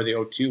told them where the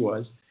O2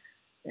 was,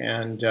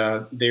 and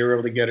they were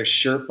able to get a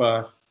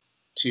Sherpa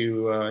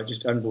to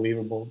just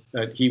unbelievable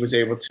that he was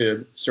able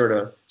to sort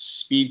of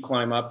speed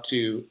climb up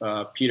to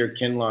Peter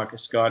Kinloch, a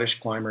Scottish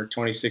climber,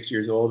 26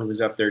 years old, who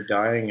was up there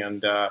dying.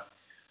 And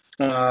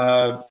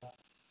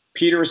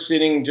Peter was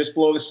sitting just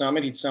below the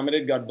summit. He'd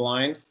summited,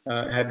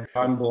 had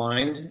gone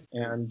blind,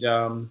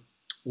 and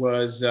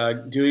was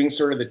doing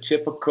sort of the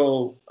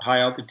typical high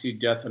altitude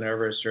death on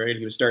Everest, right?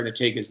 He was starting to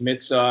take his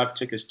mitts off,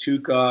 took his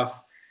toque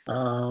off,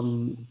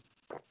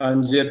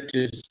 unzipped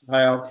his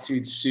high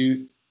altitude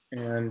suit,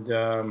 and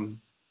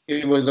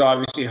it was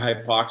obviously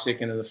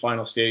hypoxic and in the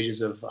final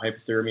stages of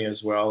hypothermia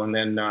as well. And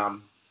then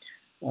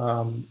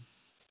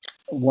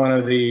one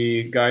of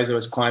the guys I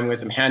was climbing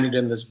with him handed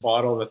him this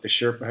bottle that the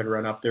Sherpa had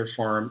run up there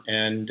for him,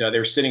 and they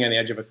were sitting on the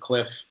edge of a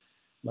cliff,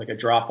 like a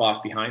drop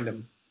off behind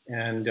him.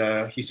 And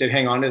he said,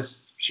 hang on to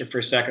this for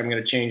a second. I'm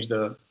going to change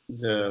the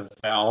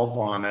valve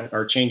on it,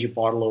 or change your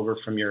bottle over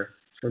from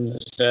the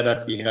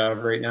setup you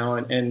have right now.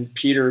 And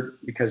Peter,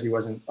 because he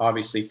wasn't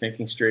obviously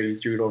thinking straight, he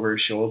threw it over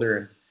his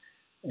shoulder.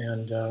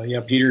 And yeah,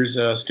 Peter's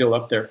still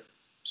up there.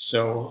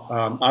 So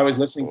I was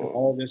listening to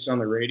all of this on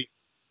the radio.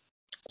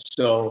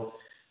 So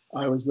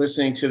I was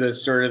listening to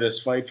this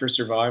fight for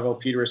survival.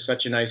 Peter was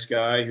such a nice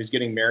guy. He was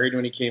getting married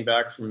when he came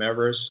back from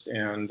Everest.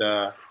 And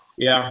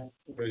yeah,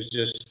 it was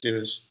just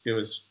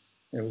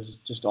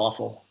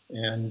awful.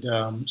 And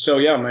so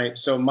yeah,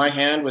 my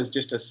hand was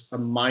just a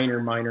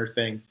minor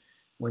thing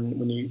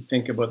when you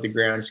think about the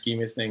grand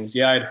scheme of things.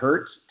 Yeah, it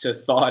hurts to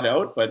thaw it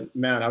out, but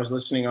man, I was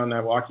listening on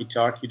that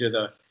walkie-talkie to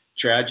the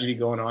tragedy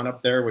going on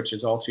up there, which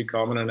is all too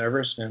common on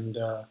Everest, and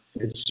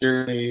it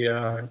certainly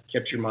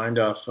kept your mind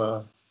off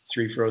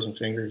 3 frozen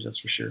fingers, that's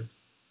for sure.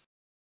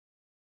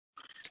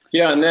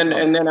 Yeah, and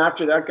then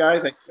after that,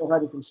 guys, I still had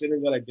to consider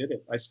that I did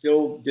it. I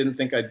still didn't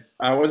think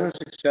I wasn't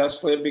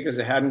successful at it because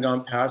I hadn't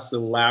gone past the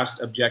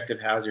last objective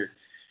hazard.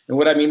 And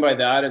what I mean by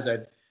that is I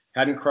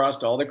hadn't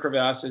crossed all the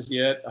crevasses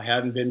yet. I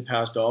hadn't been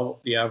past all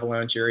the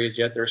avalanche areas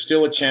yet. There's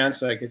still a chance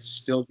that I could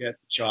still get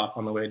the chop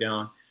on the way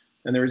down.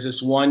 And there was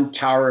this one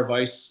tower of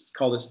ice,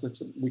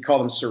 we call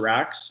them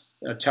seracs,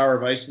 a tower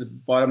of ice at the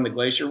bottom of the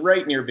glacier,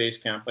 right near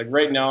base camp. Like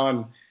right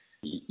now,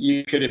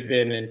 you could have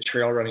been in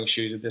trail running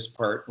shoes at this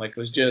part. Like it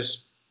was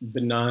just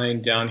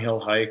benign downhill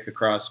hike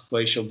across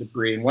glacial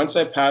debris. And once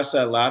I passed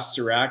that last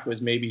serac, it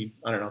was maybe,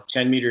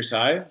 10 meters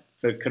high,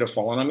 so it could have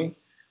fallen on me.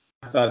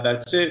 I thought,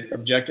 that's it.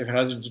 Objective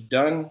hazards are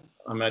done.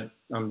 I'm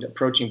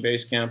approaching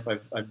base camp.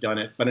 I've done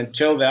it. But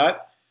until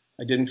that,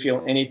 I didn't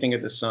feel anything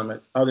at the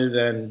summit other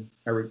than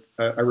a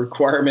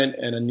requirement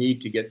and a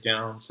need to get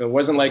down. So it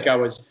wasn't like there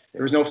was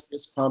no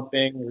fist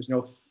pumping.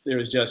 There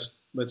was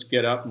just, let's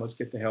get up and let's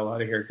get the hell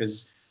out of here,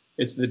 because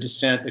it's the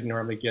descent that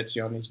normally gets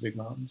you on these big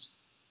mountains.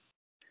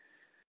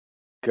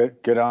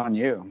 Good on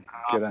you.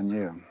 Good on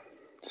you.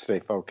 Stay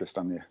focused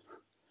on the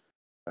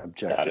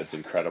objective. That is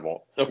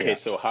incredible. Okay, yeah.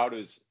 So how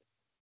does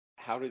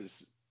how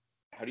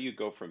do you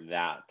go from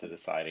that to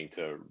deciding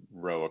to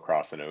row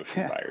across an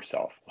ocean by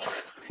yourself?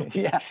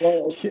 Yeah.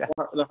 Well,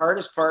 the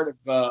hardest part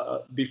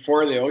of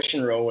before the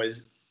ocean row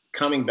was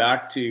coming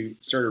back to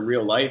sort of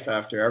real life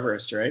after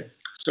Everest, right?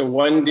 So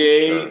one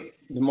day,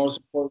 the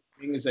most important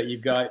thing is that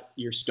you've got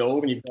your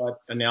stove and you've got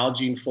an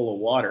Nalgene full of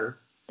water.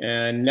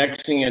 And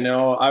next thing you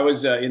know, I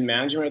was in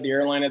management at the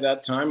airline at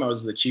that time. I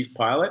was the chief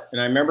pilot. And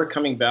I remember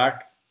coming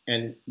back,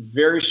 and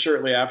very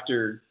shortly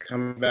after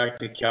coming back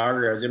to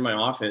Calgary, I was in my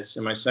office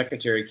and my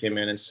secretary came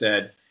in and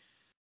said,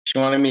 she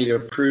wanted me to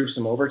approve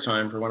some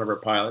overtime for one of her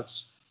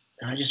pilots.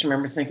 And I just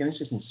remember thinking,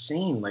 this is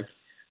insane. Like,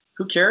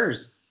 who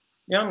cares?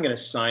 Yeah, I'm going to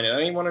sign it. I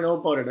don't even want to know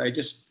about it.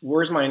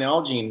 Where's my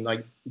Nalgene?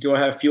 Like, do I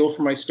have fuel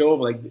for my stove?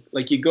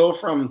 Like you go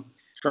from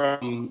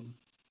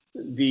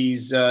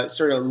these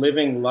sort of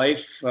living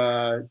life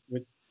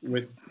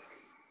with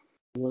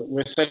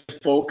such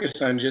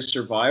focus on just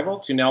survival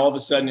to now all of a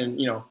sudden,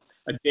 you know,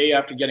 a day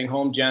after getting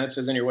home, Janet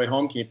says, on your way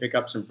home, can you pick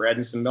up some bread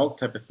and some milk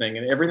type of thing?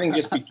 And everything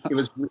just, it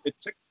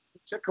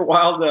took a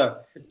while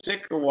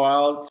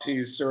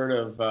to sort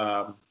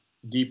of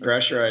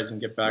depressurize and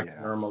get back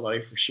to normal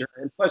life for sure.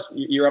 And plus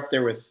you're up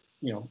there with,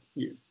 you know,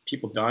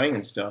 people dying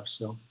and stuff.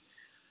 So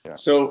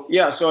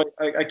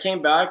I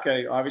came back.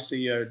 I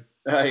obviously,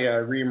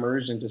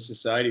 reemerged into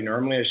society.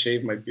 Normally I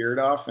shaved my beard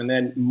off. And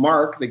then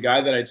Mark, the guy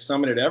that I'd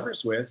summited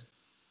Everest with,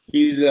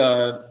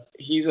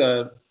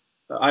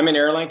 I'm an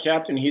airline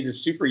captain. He's a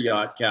super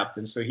yacht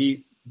captain. So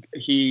he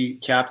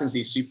captains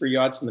these super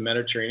yachts in the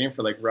Mediterranean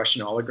for like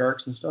Russian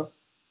oligarchs and stuff.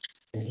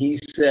 And he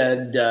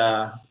said,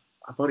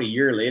 about a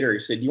year later, he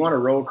said, do you want to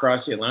row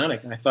across the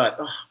Atlantic? And I thought,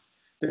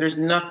 there's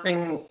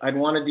nothing I'd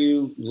want to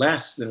do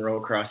less than row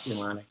across the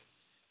Atlantic.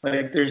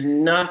 Like, there's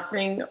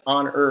nothing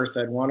on earth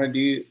I'd want to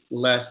do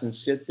less than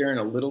sit there in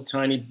a little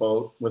tiny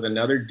boat with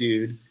another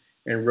dude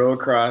and row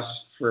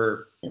across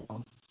for,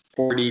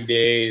 40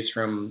 days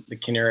from the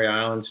Canary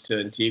Islands to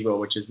Antigua,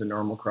 which is the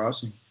normal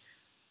crossing.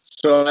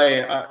 So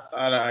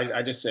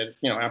I just said,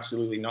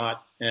 absolutely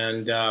not.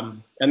 And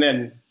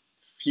then a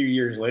few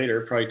years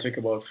later, probably took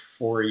about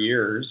 4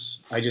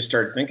 years, I just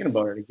started thinking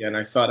about it again.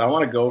 I thought, I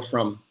want to go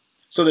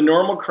so the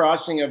normal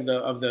crossing of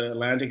the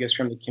Atlantic is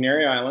from the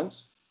Canary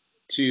Islands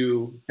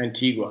to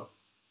Antigua.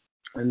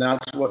 And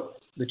that's what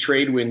the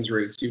trade winds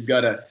routes. You've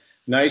got a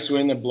nice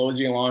wind that blows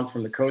you along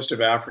from the coast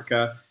of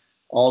Africa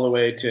all the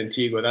way to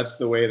Antigua. That's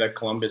the way that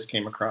Columbus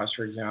came across,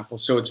 for example.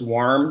 So it's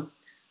warm,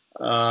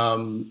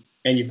 and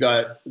you've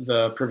got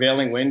the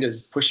prevailing wind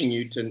is pushing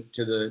you to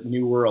the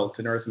New World,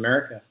 to North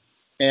America.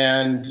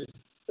 And,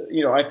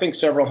 I think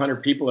several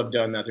hundred people have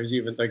done that.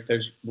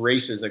 There's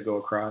races that go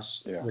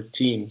across with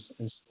teams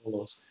and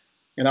solos.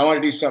 And I want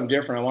to do something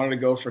different. I wanted to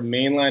go from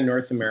mainland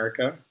North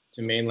America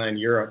to mainland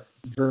Europe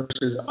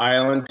versus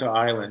island to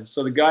island.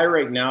 So the guy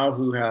right now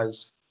who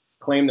has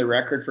claimed the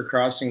record for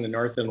crossing the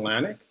North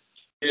Atlantic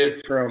did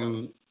it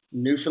from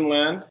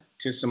Newfoundland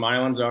to some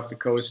islands off the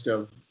coast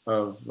of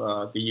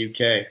the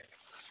UK,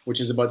 which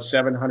is about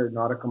 700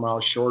 nautical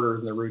miles shorter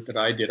than the route that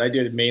I did. I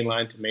did it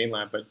mainland to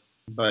mainland, but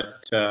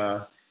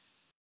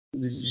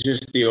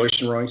just the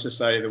Ocean Rowing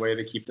Society, the way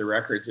they keep the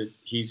records,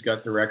 he's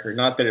got the record.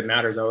 Not that it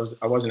matters.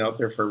 I wasn't out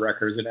there for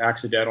records. An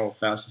accidental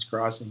fastest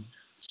crossing.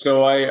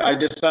 So I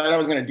decided I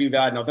was going to do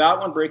that. Now that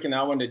one, breaking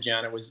that one to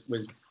Janet was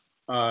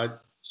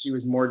she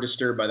was more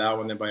disturbed by that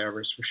one than by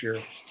Everest for sure.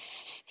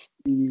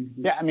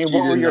 Yeah, I mean,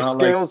 what were your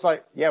skills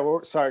like? Yeah,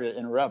 sorry to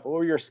interrupt. What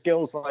were your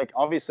skills like?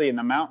 Obviously, in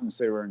the mountains,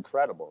 they were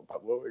incredible.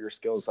 But what were your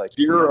skills like?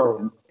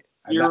 Zero.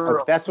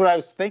 That's what I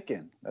was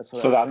thinking. That's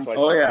why she's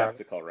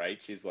skeptical,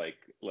 right? She's like,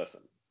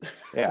 listen.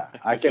 Yeah,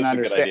 I can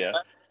understand.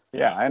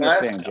 Yeah, I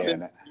understand,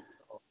 Janet.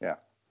 Yeah.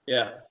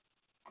 Yeah.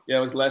 Yeah,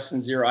 it was less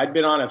than zero. I'd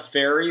been on a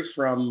ferry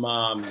from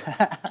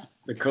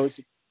the coast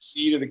of the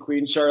sea to the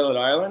Queen Charlotte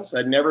Islands.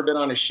 I'd never been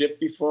on a ship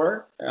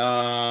before.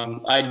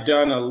 I'd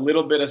done a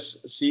little bit of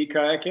sea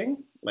kayaking,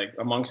 like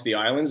amongst the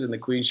islands in the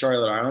Queen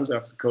Charlotte Islands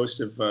off the coast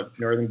of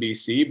northern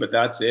BC, but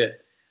that's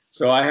it.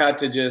 So I had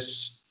to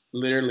just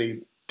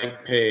literally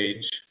blank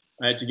page.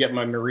 I had to get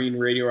my marine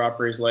radio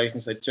operator's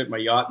license. I took my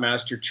yacht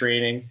master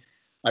training.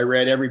 I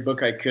read every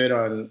book I could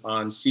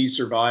on sea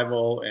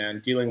survival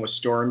and dealing with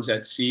storms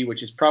at sea,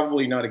 which is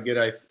probably not a good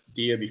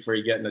idea before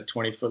you get in a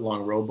 20-foot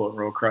long rowboat and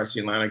row across the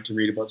Atlantic to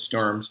read about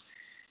storms.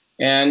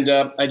 And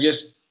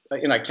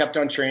I kept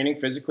on training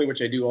physically,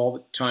 which I do all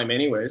the time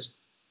anyways.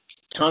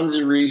 Tons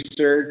of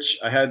research.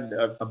 I had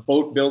a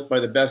boat built by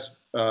the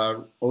best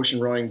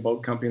ocean rowing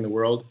boat company in the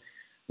world,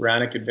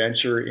 Rannoch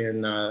Adventure in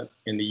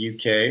the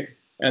UK.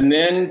 And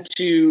then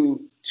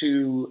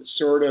to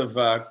sort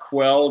of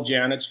quell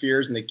Janet's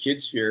fears and the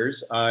kids'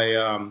 fears,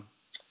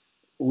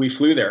 we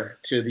flew there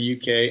to the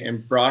UK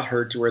and brought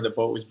her to where the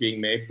boat was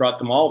being made, brought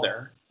them all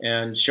there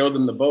and showed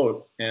them the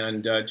boat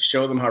and to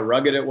show them how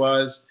rugged it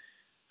was,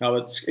 how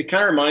it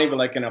kind of reminded me of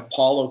like an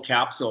Apollo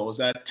capsule. It was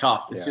that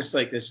tough. It's just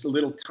like this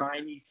little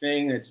tiny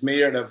thing that's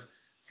made out of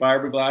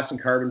fiberglass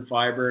and carbon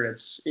fiber. And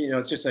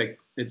it's just like,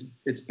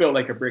 it's built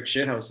like a brick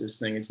shithouse, this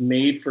thing. It's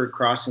made for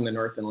crossing the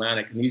North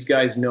Atlantic, and these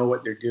guys know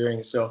what they're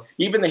doing. So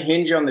even the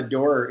hinge on the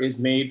door is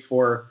made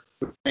for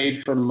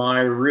made for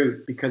my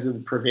route because of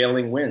the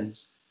prevailing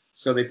winds.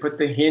 So they put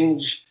the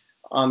hinge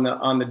on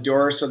the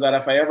door so that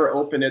if I ever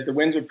opened it, the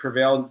winds would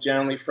prevail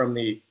generally from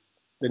the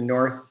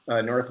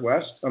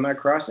northwest on that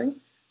crossing.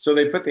 So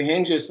they put the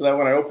hinges so that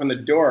when I opened the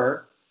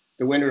door,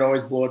 the wind would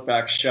always blow it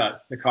back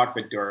shut, the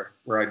cockpit door,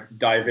 where I'd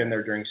dive in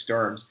there during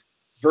storms.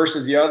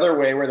 Versus the other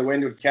way where the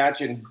wind would catch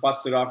it and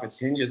bust it off its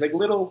hinges, like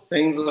little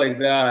things like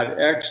that.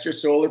 Extra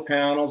solar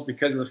panels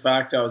because of the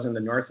fact I was in the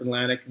North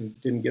Atlantic and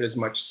didn't get as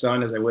much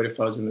sun as I would if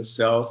I was in the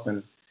South.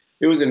 And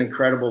it was an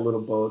incredible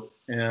little boat.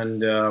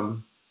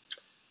 And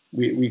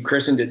we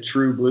christened it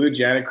True Blue.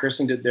 Janet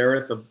christened it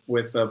there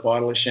with a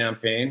bottle of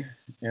champagne.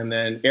 And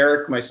then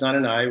Eric, my son,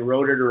 and I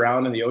rode it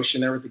around in the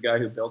ocean there with the guy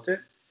who built it.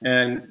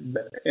 And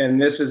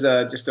this is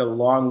just a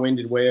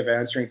long-winded way of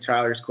answering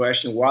Tyler's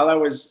question.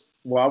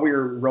 While we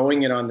were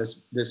rowing it on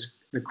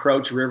the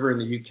Crouch River in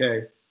the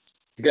UK,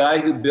 the guy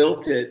who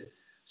built it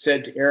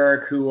said to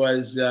Eric, who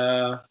was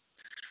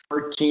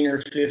 14 or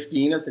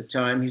 15 at the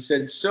time, he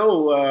said,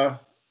 "So,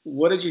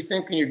 what did you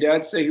think when your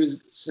dad said he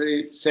was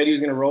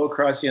going to row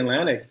across the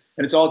Atlantic?"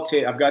 And it's all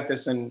I've got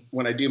this, and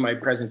when I do my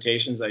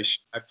presentations, I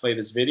play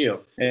this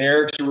video. And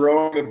Eric's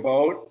rowing the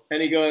boat,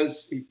 and he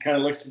kind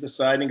of looks to the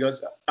side and he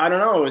goes, "I don't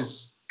know, it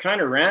was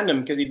kind of random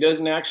because he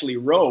doesn't actually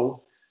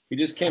row. He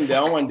just came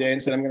down one day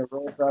and said, I'm going to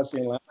row across the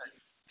Atlantic."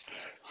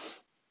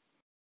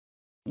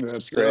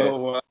 That's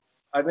great.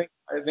 I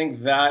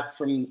think that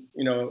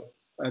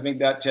I think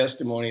that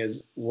testimony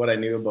is what I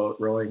knew about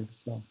rowing.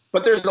 So,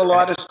 but there's a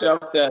lot of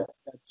stuff that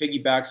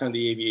piggybacks on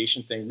the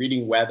aviation thing,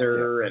 reading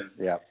weather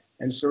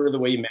and sort of the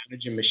way you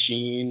manage a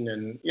machine.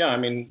 And I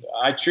mean,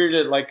 I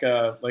treated it like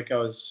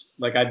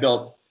I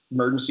built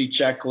emergency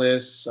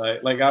checklists. I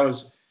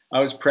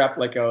was prepped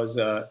like I was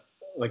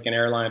like an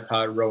airline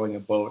pilot rowing a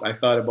boat. I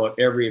thought about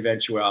every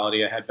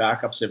eventuality. I had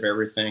backups of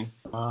everything.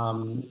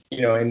 In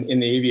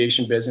the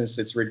aviation business,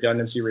 it's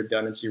redundancy.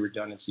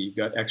 You've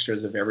got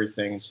extras of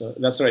everything. So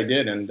that's what I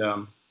did. And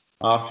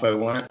off I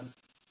went.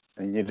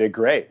 And you did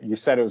great. You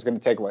said it was going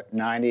to take,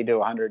 90 to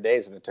 100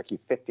 days, and it took you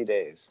 50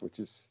 days, which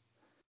is,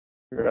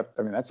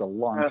 that's a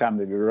long time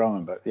to be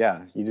rowing. But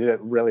you did it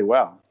really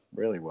well.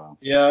 Really well.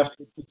 Yeah,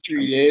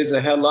 53 days.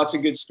 I had lots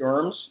of good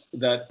storms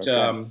that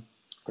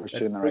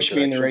pushed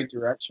me in the right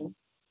direction.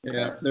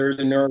 Yeah, there was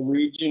a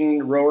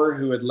Norwegian rower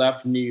who had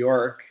left New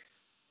York,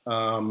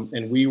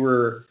 and we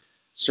were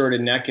sort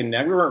of neck and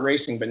neck. We weren't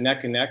racing, but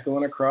neck and neck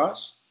going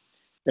across.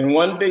 And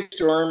one big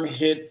storm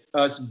hit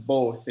us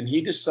both, and he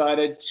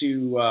decided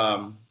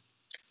to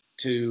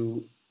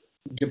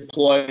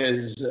deploy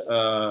his.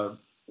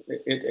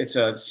 It's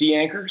a sea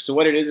anchor. So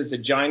what it is, it's a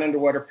giant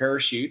underwater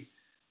parachute.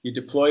 You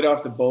deploy it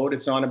off the boat.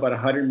 It's on about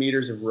 100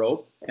 meters of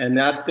rope, and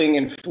that thing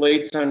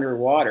inflates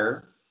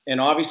underwater. And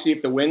obviously,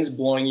 if the wind's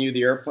blowing you,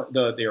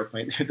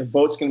 the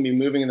boat's going to be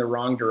moving in the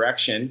wrong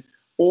direction,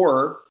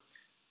 or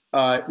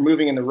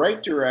moving in the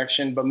right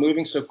direction, but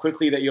moving so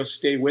quickly that you'll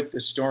stay with the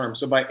storm.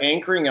 So by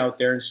anchoring out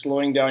there and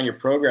slowing down your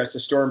progress, the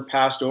storm would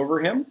pass over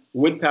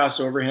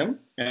him,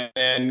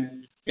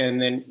 and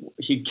then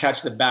he'd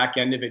catch the back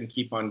end of it and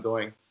keep on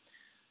going.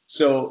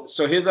 So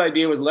his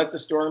idea was let the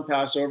storm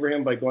pass over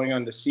him by going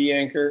on the sea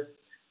anchor.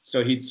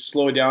 So he'd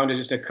slow down to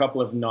just a couple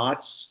of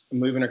knots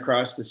moving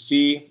across the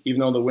sea, even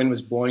though the wind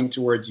was blowing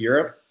towards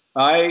Europe.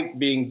 I,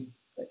 being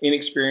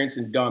inexperienced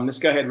and dumb, this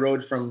guy had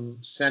rowed from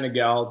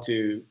Senegal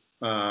to,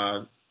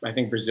 I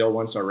think, Brazil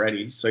once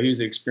already. So he was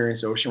an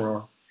experienced ocean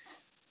rower.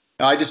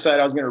 I decided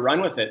I was going to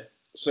run with it.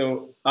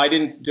 So I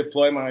didn't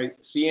deploy my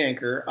sea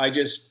anchor.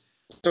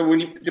 So when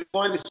you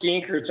deploy the sea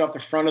anchor, it's off the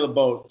front of the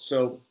boat.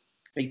 So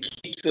it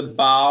keeps the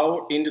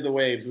bow into the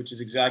waves, which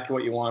is exactly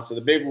what you want. So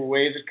the big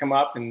waves would come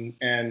up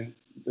and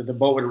the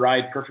boat would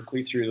ride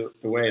perfectly through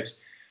the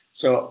waves.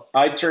 So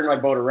I turned my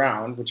boat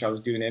around, which I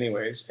was doing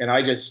anyways, and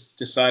I just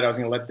decided I was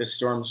going to let this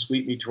storm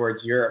sweep me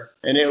towards Europe.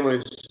 And it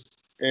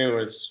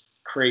was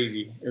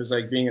crazy. It was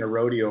like being in a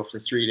rodeo for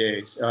 3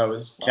 days. I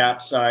was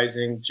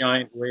capsizing,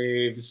 giant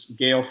waves,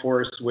 gale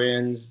force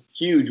winds,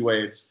 huge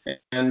waves.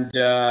 And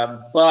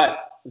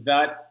but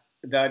that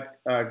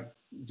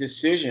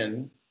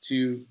decision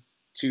to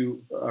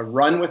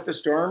run with the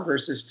storm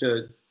versus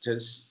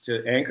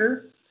to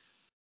anchor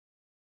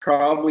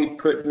probably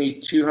put me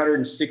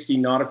 260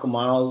 nautical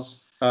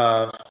miles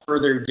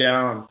further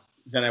down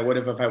than I would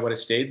have if I would have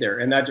stayed there.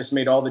 And that just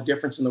made all the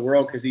difference in the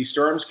world because these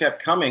storms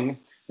kept coming.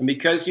 And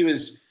because he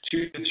was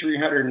 200 to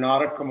 300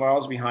 nautical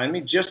miles behind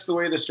me, just the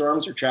way the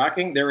storms were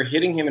tracking, they were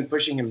hitting him and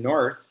pushing him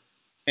north.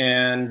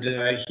 And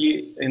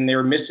they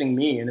were missing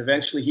me. And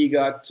eventually he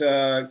got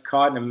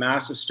caught in a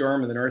massive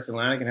storm in the North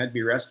Atlantic and had to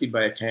be rescued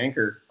by a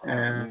tanker.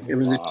 And it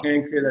was a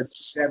tanker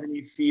that's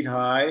 70 feet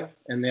high,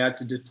 and they had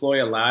to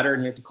deploy a ladder,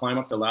 and he had to climb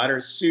up the ladder.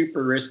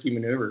 Super risky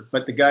maneuver,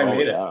 but the guy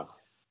made it.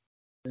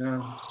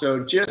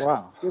 So just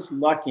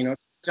luck,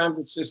 sometimes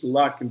it's just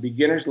luck, and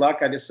beginner's luck.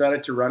 I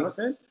decided to run with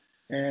it.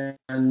 And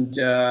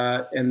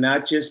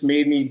that just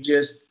made me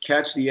just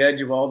catch the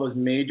edge of all those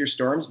major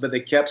storms, but they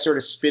kept sort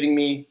of spitting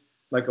me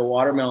like a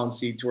watermelon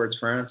seed towards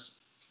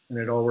France, and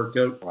it all worked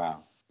out.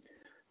 Wow.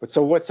 But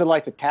so what's it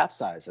like to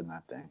capsize in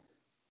that thing?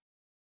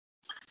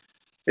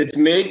 It's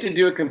made to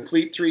do a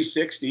complete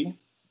 360.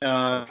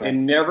 Okay. It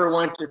never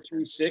went to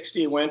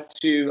 360. It went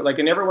to, like,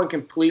 it never went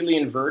completely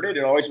inverted.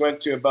 It always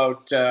went to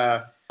about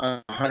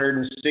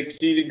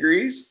 160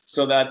 degrees,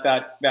 so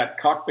that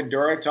cockpit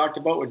door I talked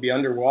about would be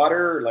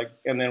underwater, like,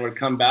 and then would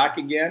come back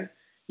again.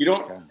 You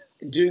don't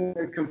doing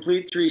a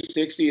complete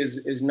 360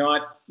 is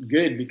not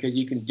good because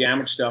you can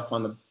damage stuff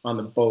on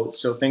the boat.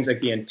 So things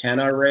like the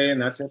antenna array and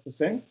that type of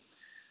thing.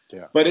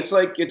 Yeah. But it's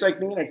like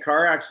being in a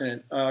car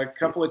accident. A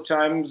couple of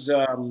times,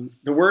 the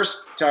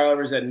worst,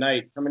 Tyler, is at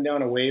night. Coming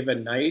down a wave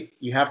at night,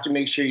 you have to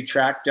make sure you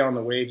track down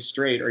the wave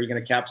straight, or you're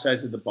going to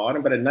capsize at the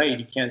bottom. But at night,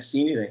 you can't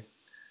see anything.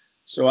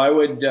 So I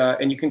would,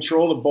 and you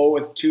control the boat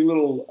with two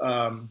little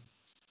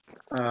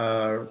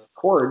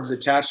cords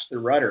attached to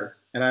the rudder,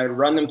 and I would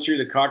run them through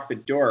the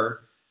cockpit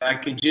door. I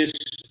could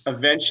just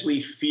eventually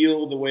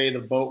feel the way the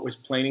boat was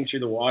planing through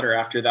the water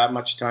after that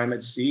much time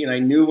at sea, and I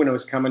knew when it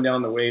was coming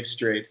down the wave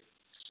straight.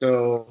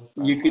 So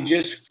you could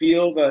just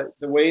feel the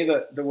way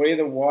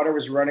the water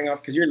was running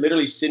off, because you're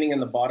literally sitting in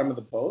the bottom of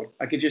the boat.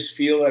 I could just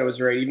feel that it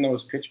was right, even though it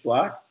was pitch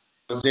black.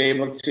 I was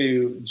able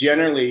to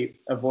generally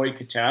avoid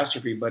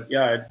catastrophe, but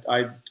yeah,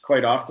 I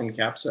quite often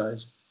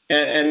capsized.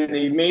 And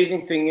the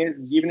amazing thing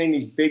is, even in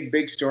these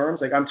big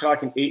storms, like I'm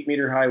talking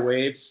 8-meter high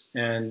waves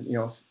and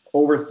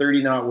over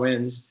 30 knot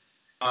winds,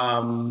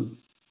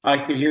 I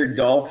could hear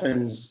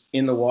dolphins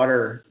in the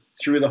water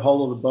through the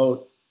hull of the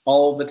boat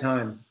all the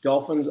time.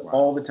 Dolphins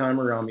all the time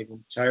around me the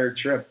entire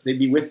trip. They'd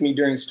be with me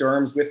during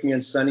storms, with me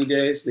on sunny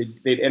days.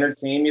 They'd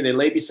entertain me. They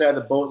lay beside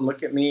the boat and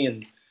look at me,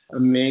 and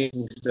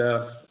amazing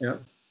stuff. Yeah.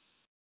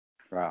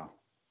 Wow.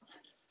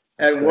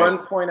 At one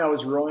point, I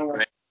was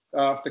rowing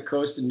off the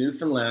coast of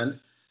Newfoundland,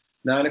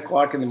 9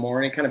 o'clock in the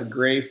morning, kind of a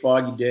gray,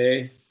 foggy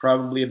day,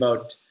 probably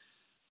about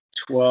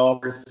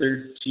 12 or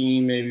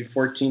 13, maybe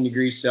 14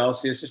 degrees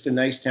Celsius, just a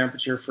nice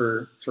temperature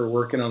for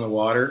working on the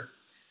water.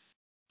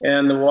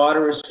 And the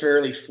water was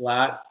fairly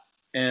flat,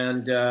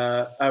 and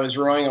I was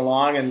rowing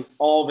along, and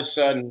all of a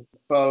sudden,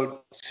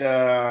 about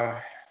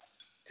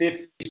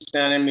 50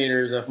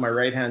 centimeters off my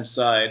right-hand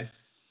side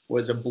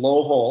was a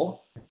blowhole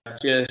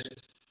that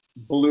just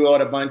blew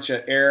out a bunch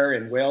of air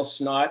and whale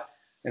snot,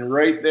 and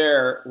right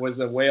there was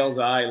a whale's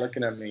eye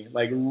looking at me,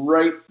 like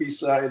right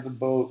beside the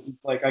boat,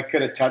 like I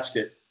could have touched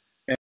it.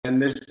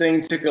 And this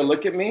thing took a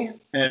look at me,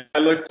 and I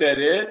looked at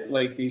it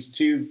like these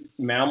two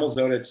mammals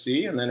out at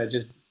sea, and then it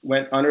just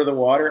went under the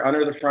water,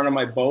 under the front of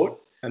my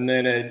boat, and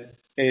then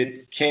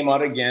it came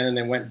out again, and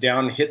then went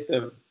down and hit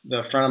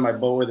the front of my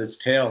boat with its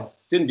tail.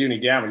 Didn't do any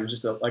damage. It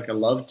was just like a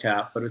love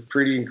tap, but it was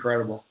pretty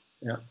incredible.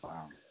 Yeah.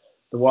 Wow.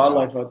 The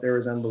wildlife out there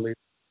is unbelievable.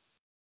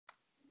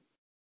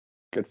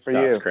 Good for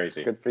you. That's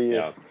crazy. Good for you.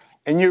 Yeah.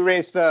 And you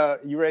raised a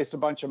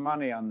bunch of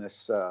money on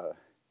this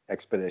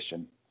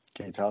expedition.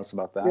 Can you tell us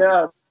about that?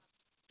 Yeah.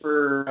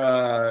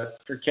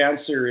 For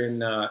cancer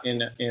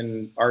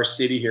in our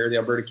city here, the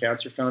Alberta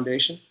Cancer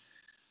Foundation.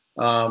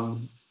 Yeah,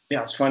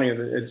 it's funny.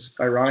 It's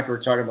ironic we're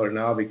talking about it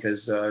now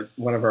because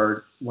one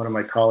of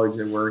my colleagues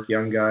at work,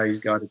 young guy, he's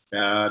got it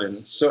bad,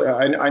 and so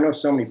I know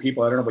so many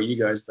people. I don't know about you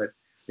guys, but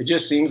it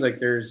just seems like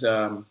there's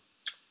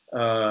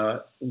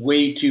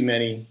way too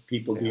many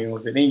people dealing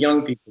with it, and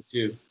young people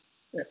too.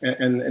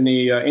 And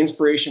the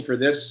inspiration for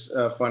this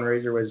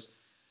fundraiser was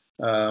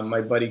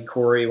my buddy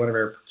Corey, one of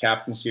our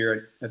captains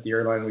here at the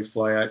airline we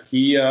fly at.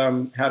 He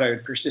had a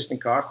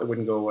persistent cough that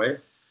wouldn't go away.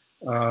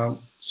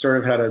 Sort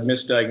of had a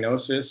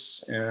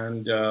misdiagnosis,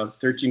 and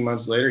 13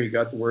 months later, he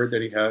got the word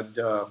that he had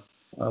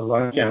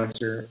lung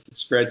cancer. It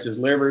spread to his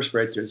liver,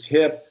 spread to his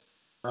hip.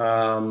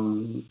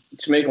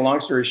 To make a long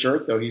story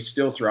short, though, he's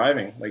still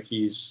thriving. Like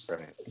he's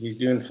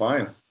doing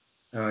fine.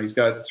 He's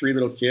got 3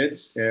 little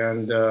kids,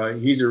 and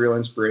he's a real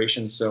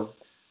inspiration. So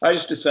I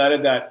just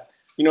decided that,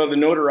 the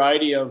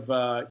notoriety of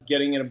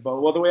getting in a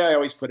boat. Well, the way I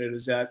always put it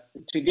is that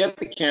to get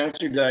the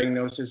cancer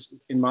diagnosis,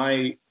 in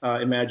my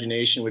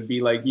imagination, would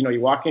be like,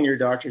 you walk in your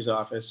doctor's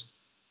office,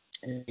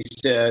 and he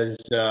says,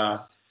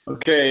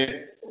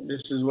 "Okay,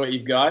 this is what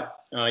you've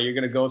got. You're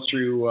going to go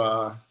through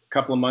a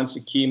couple of months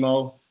of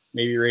chemo,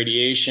 maybe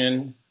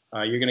radiation.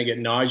 You're going to get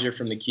nausea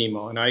from the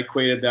chemo." And I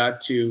equated that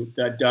to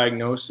that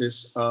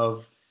diagnosis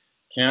of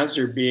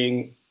cancer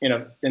being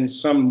in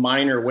some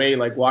minor way,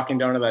 like walking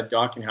down to that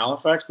dock in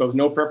Halifax, but with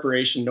no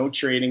preparation, no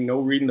training, no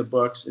reading the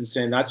books, and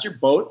saying, that's your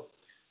boat.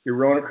 You're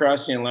rowing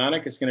across the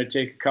Atlantic. It's going to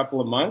take a couple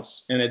of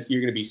months, and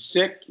you're going to be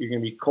sick. You're going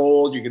to be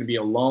cold. You're going to be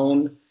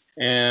alone,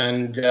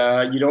 and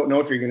you don't know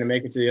if you're going to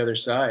make it to the other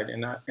side.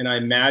 And I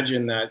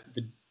imagine that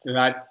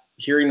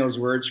hearing those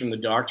words from the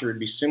doctor would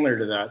be similar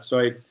to that.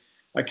 So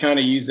I kind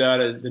of use that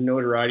as the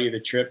notoriety of the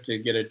trip to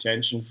get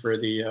attention for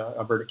the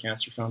Alberta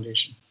Cancer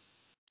Foundation.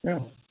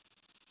 Yeah.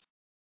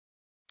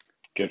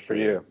 Good for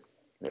you.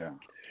 Yeah,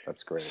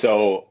 that's great.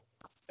 So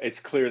it's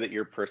clear that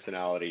your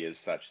personality is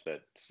such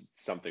that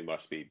something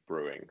must be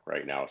brewing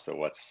right now. So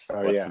what's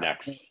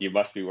next? You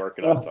must be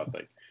working on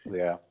something.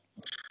 Yeah.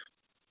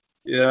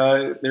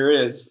 Yeah, there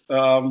is.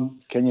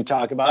 Can you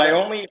talk about it?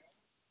 Only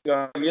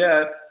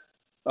yet.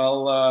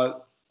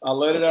 I'll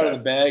let it out of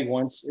the bag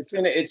once. It's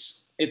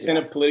in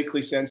a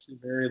politically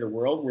sensitive area of the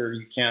world where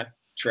you can't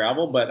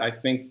travel, but I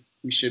think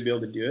we should be able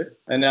to do it.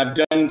 And I've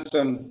done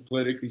some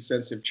politically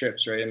sensitive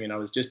trips, right? I mean, I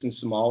was just in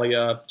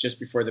Somalia just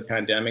before the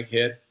pandemic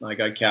hit. I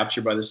got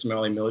captured by the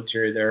Somali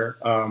military there.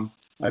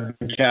 I've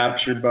been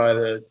captured by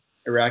the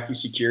Iraqi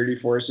security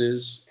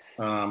forces.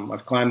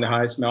 I've climbed the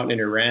highest mountain in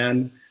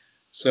Iran.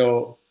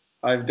 So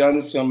I've done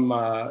some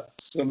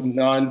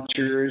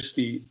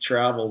non-touristy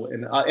travel,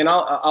 and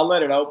I'll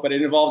let it out, but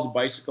it involves a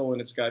bicycle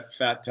and it's got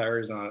fat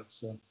tires on it.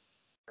 So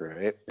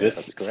great.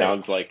 This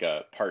sounds like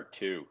a part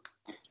 2.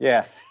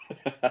 Yeah.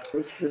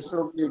 This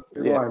will be a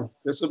good one.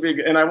 This will be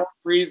good, and I won't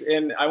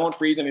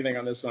freeze anything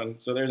on this one.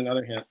 So there's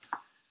another hint.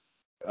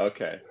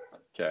 Okay.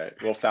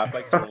 Well, fat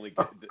bikes are only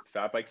good.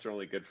 Fat bikes are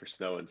only good for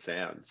snow and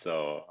sand.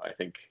 So I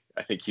think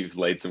you've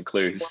laid some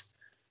clues.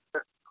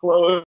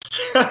 Close.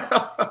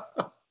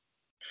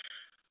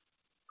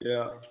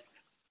 Yeah.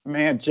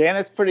 Man,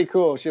 Janet's pretty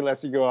cool. She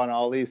lets you go on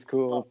all these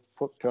cool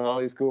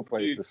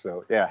places.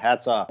 So yeah,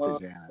 hats off to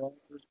Janet.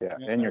 Yeah,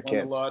 and your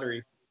kids. The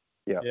lottery.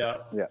 Yeah.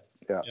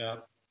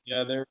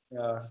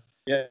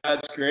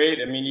 That's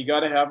great. I mean, you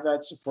got to have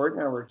that support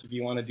network if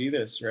you want to do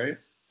this, right?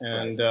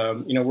 And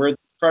we're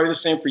probably the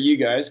same for you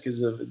guys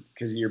because of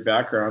your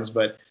backgrounds,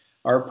 but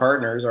our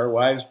partners, our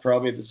wives,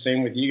 probably the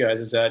same with you guys.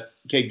 Is that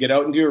okay? Get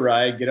out and do a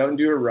ride, get out and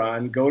do a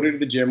run, go to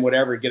the gym,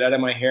 whatever. Get out of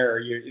my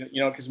hair,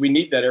 because we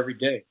need that every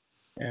day,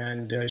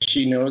 and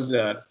she knows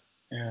that.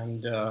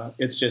 And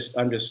it's just,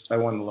 I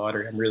won the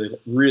lottery. I'm really,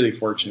 really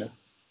fortunate.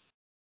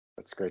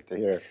 That's great to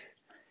hear.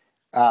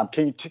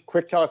 Can you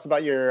quick tell us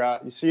about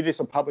your? So you do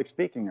some public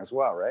speaking as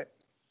well, right?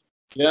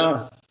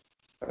 Yeah.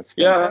 That's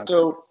fantastic.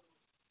 So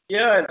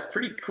it's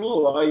pretty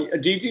cool.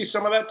 Do you do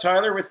some of that,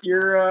 Tyler, with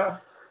your?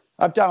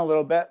 I've done a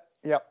little bit.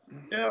 Yep.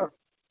 Yeah.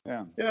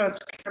 It's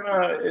kind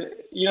of,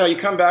 you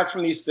come back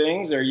from these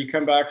things, or you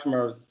come back from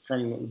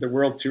the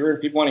world tour, and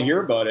people want to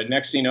hear about it.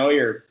 Next thing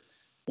you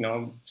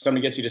know,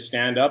 somebody gets you to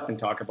stand up and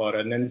talk about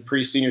it, and then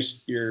pretty soon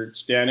you're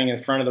standing in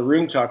front of the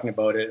room talking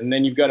about it, and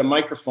then you've got a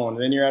microphone,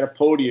 and then you're at a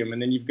podium, and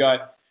then you've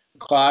got a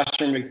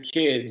classroom with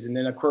kids, and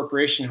then a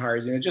corporation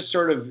hires you. It just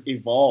sort of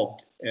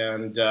evolved,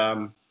 and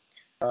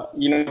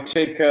I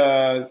take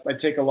a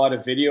lot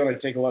of video and I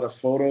take a lot of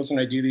photos when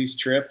I do these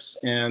trips,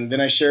 and then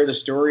I share the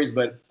stories,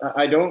 but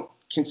I don't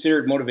consider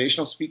it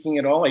motivational speaking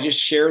at all. I just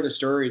share the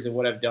stories of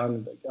what I've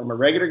done. I'm a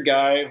regular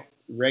guy,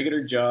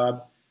 regular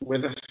job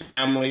with a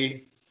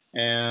family,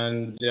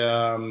 and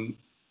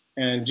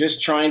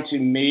just trying to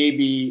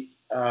maybe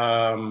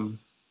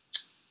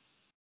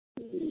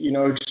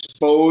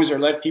expose or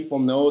let people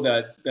know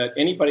that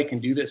anybody can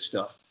do this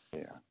stuff.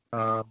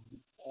 Yeah.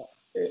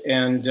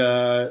 And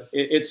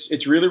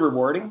it's really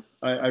rewarding.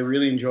 I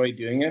really enjoy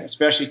doing it,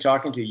 especially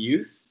talking to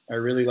youth. I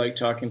really like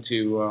talking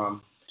to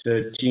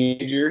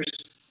teenagers.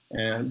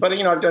 But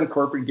I've done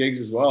corporate gigs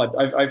as well.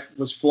 I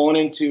was flown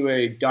into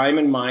a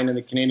diamond mine in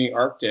the Canadian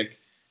Arctic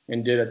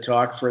and did a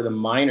talk for the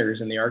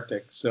miners in the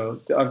Arctic. So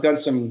I've done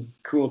some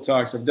cool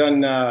talks. I've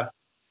done a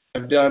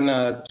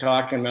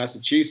talk in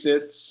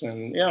Massachusetts,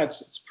 and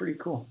it's pretty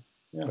cool.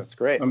 Yeah, that's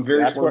great. I'm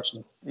very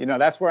fortunate.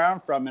 That's where I'm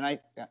from, and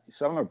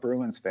I'm a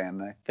Bruins fan.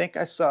 And I think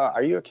I saw.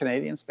 Are you a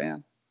Canadiens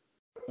fan?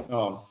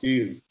 Oh,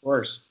 dude, of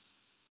course.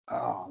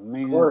 Oh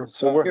man. Of course.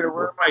 So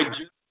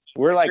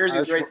we're like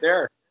jersey's right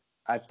there.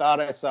 I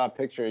thought I saw a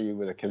picture of you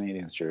with a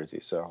Canadiens jersey.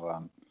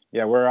 So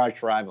we're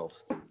arch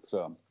rivals.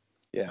 So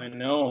yeah. I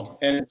know,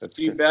 and it's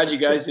too bad you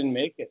guys didn't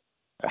make it.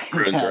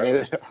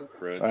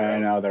 I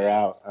know they're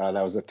out.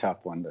 That was a tough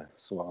one to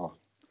swallow.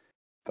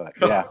 But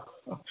yeah.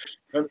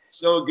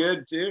 So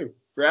good too.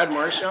 Brad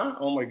Marchand,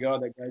 oh my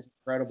God, that guy's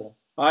incredible.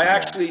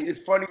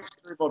 It's funny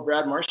story about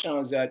Brad Marchand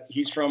is that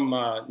he's from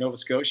Nova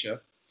Scotia,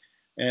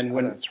 and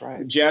when that's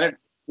right. Janet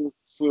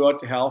flew out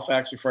to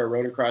Halifax before I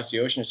rode across the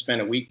ocean, and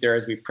spent a week there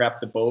as we prepped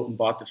the boat and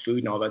bought the food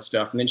and all that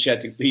stuff, and then she had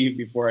to leave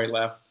before I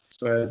left,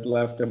 so I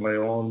left on my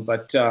own.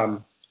 But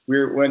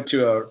we went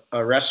to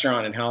a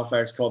restaurant in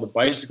Halifax called the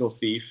Bicycle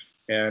Thief,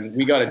 and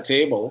we got a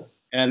table,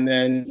 and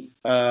then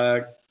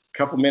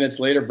couple minutes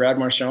later, Brad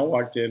Marchand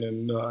walked in,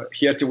 and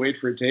he had to wait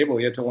for a table.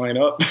 He had to line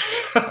up.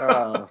 That's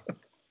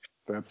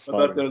I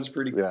thought that was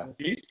pretty cool.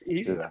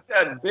 He's not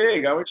that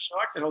big. I was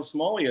shocked at how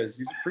small he is.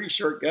 He's a pretty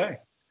short guy.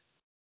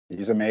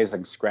 He's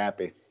amazing,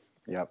 scrappy.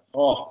 Yep.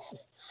 Oh,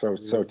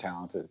 so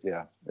talented.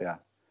 Yeah.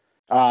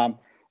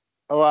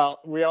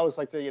 Well, we always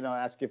like to,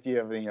 ask if you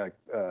have any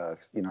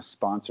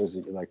sponsors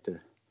that you like to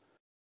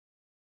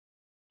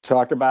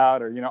talk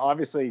about, or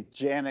obviously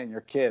Janet and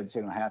your kids.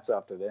 Hats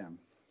off to them.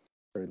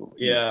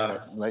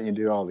 Let you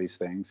do all these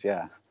things.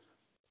 Yeah.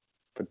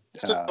 But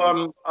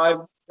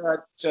I've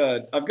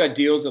got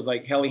deals with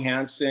like Helly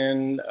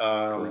Hansen,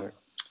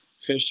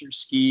 Fisher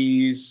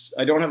Skis.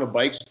 I don't have a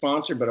bike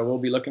sponsor, but I will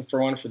be looking for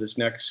one for this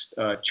next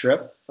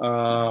trip.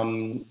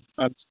 I'm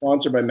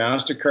sponsored by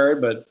MasterCard,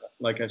 but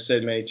like I've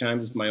said many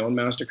times, it's my own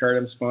MasterCard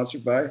I'm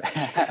sponsored by.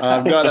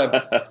 I've got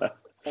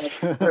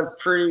a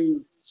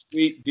pretty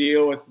sweet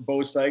deal with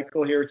Bow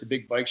Cycle here. It's a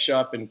big bike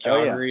shop in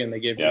Calgary, and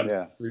they give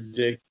me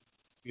ridiculous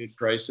good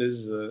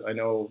prices. I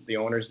know the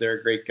owners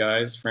there, great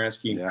guys,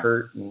 Fransky and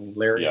Kurt and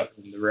Larry and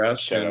the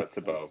rest. Shout out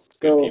to Bo.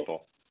 Good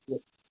people.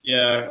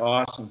 Yeah,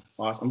 awesome.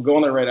 I'm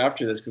going there right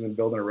after this because I'm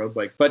building a road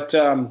bike. But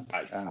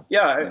Nice.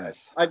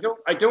 nice.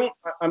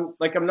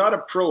 I'm not a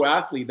pro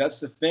athlete. That's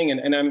the thing,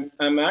 and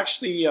I'm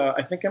actually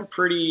I think I'm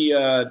pretty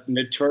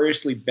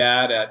notoriously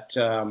bad at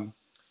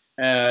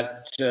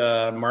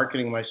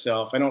marketing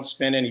myself. I don't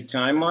spend any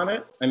time on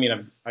it. I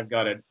mean, I've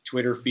got a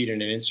Twitter feed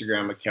and an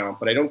Instagram account,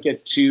 but I don't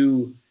get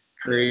too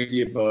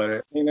crazy about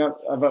it.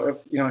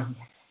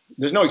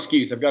 There's no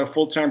excuse. I've got a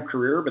full-time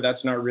career, but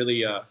that's not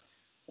really an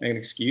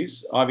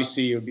excuse.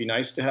 Obviously, it would be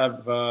nice to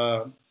have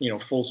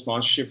full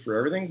sponsorship for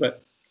everything,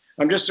 but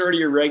I'm just sort of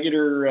your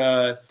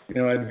regular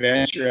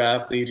adventure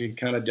athlete who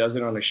kind of does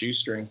it on a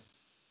shoestring.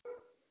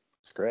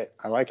 It's great.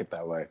 I like it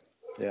that way.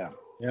 Yeah.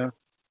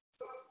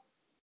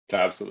 It's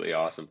absolutely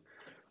awesome.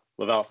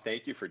 Laval,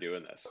 thank you for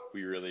doing this.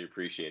 We really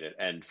appreciate it.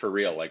 And for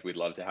real, we'd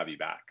love to have you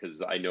back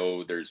because I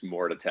know there's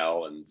more to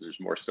tell and there's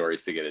more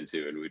stories to get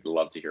into, and we'd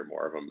love to hear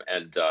more of them.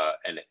 And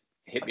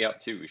hit me up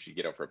too. We should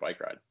get out for a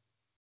bike ride.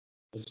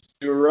 Let's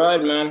do a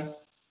ride, man.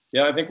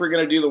 Yeah, I think we're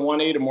going to do the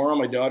 1A tomorrow,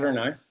 my daughter and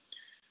I.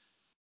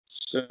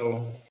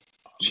 So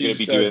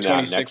she's going to be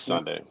doing that next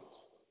Sunday.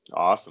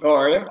 Awesome. Oh,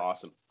 are you?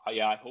 Awesome.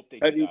 Yeah, I hope they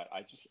do that.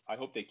 I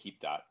hope they keep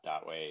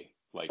that way.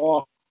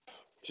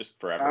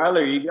 Just forever.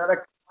 Tyler, you gotta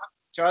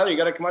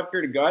come up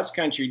here to God's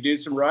country, do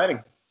some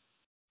riding.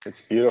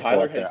 It's beautiful.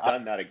 Tyler has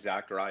done that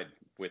exact ride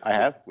with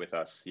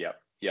us. Yep.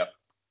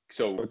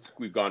 So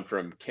we've gone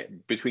from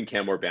between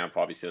Canmore, Banff,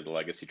 obviously on the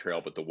Legacy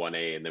Trail, but the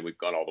 1A, and then we've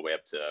gone all the way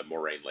up to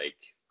Moraine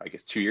Lake. I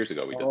guess 2 years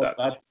ago we did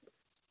that.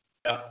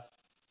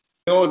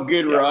 A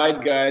good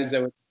ride, guys.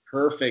 That would be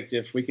perfect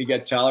if we could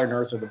get Tyler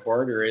north of the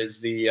border. Is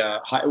the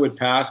Highwood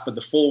Pass, but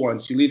the full one.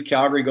 So you leave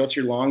Calgary, go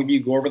through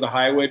Longview, go over the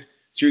Highwood,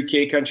 through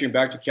K Country and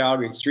back to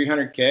Calgary. It's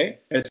 300K.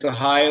 It's the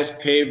highest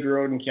paved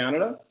road in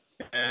Canada,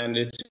 and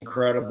it's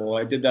incredible.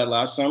 I did that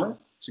last summer.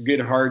 It's a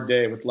good hard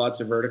day with lots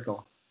of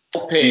vertical.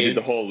 So you did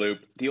the whole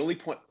loop. The only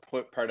part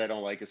I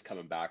don't like is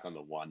coming back on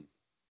the one.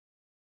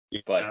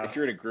 But if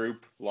you're in a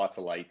group, lots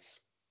of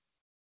lights.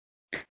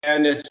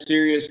 And a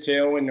serious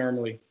tailwind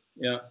normally.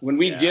 Yeah. When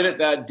we did it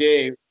that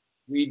day,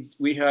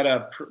 we had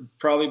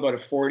probably about a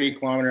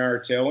 40-kilometer-hour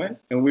tailwind,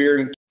 and we were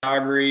in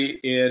Calgary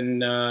in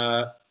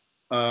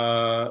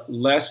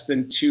less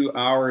than 2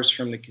 hours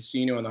from the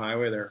casino on the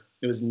highway there.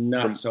 It was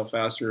nuts how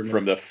fast we were moving.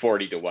 From the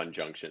 40-to-1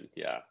 junction.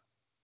 Yeah.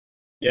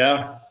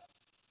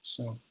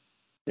 So.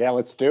 Yeah,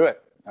 let's do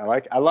it.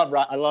 I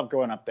love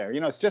going up there.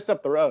 It's just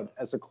up the road.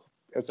 It's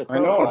I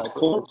know it's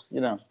close.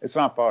 It's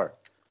not far.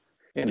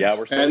 Yeah,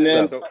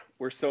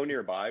 we're so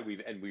nearby.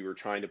 We were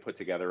trying to put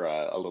together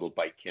a little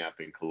bike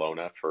camp in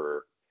Kelowna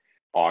for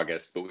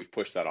August, but we've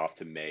pushed that off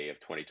to May of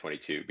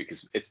 2022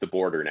 because it's the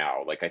border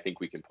now. I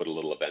think we can put a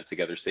little event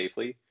together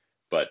safely,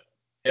 but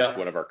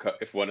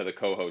if one of the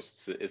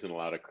co-hosts isn't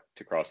allowed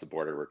to cross the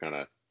border, we're kind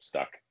of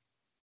stuck.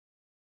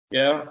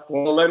 Yeah,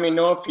 well, let me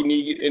know if you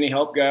need any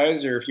help,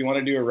 guys, or if you want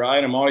to do a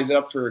ride. I'm always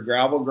up for a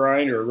gravel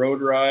grind or a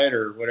road ride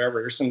or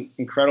whatever. There's some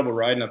incredible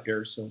riding up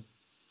here, so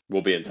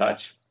we'll be in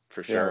touch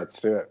for sure. Yeah, let's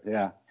do it.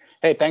 Yeah.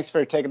 Hey, thanks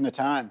for taking the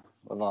time,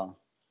 Laval.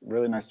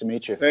 Really nice to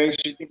meet you. Thanks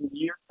for giving me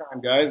your time,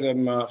 guys.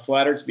 I'm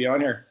flattered to be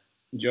on here.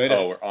 Enjoyed it.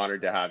 Oh, we're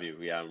honored to have you.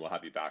 Yeah, and we'll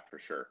have you back for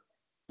sure.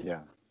 Yeah.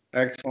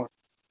 Excellent.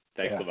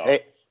 Thanks, Laval.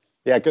 Hey,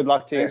 yeah, good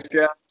luck to you. Thanks,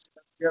 guys.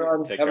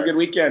 Have a good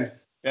weekend.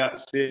 Yeah,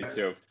 see you.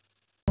 Too.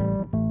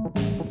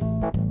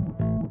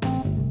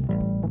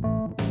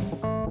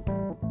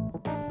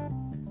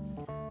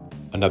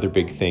 Another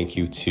big thank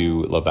you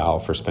to Laval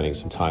for spending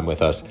some time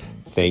with us.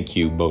 Thank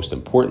you, most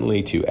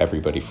importantly, to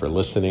everybody for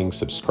listening,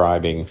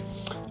 subscribing,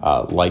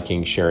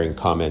 liking, sharing,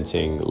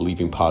 commenting,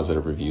 leaving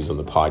positive reviews on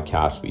the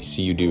podcast. We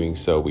see you doing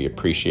so. We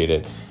appreciate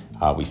it.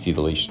 We see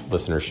the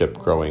listenership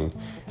growing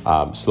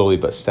slowly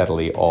but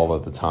steadily all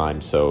of the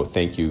time. So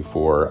thank you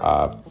for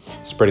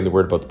spreading the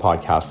word about the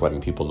podcast,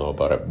 letting people know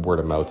about it. Word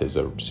of mouth is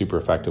a super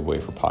effective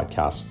way for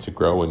podcasts to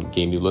grow and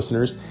gain new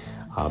listeners.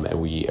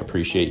 And we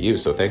appreciate you.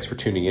 So thanks for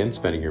tuning in,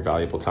 spending your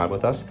valuable time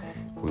with us.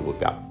 We will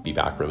be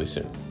back really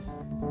soon.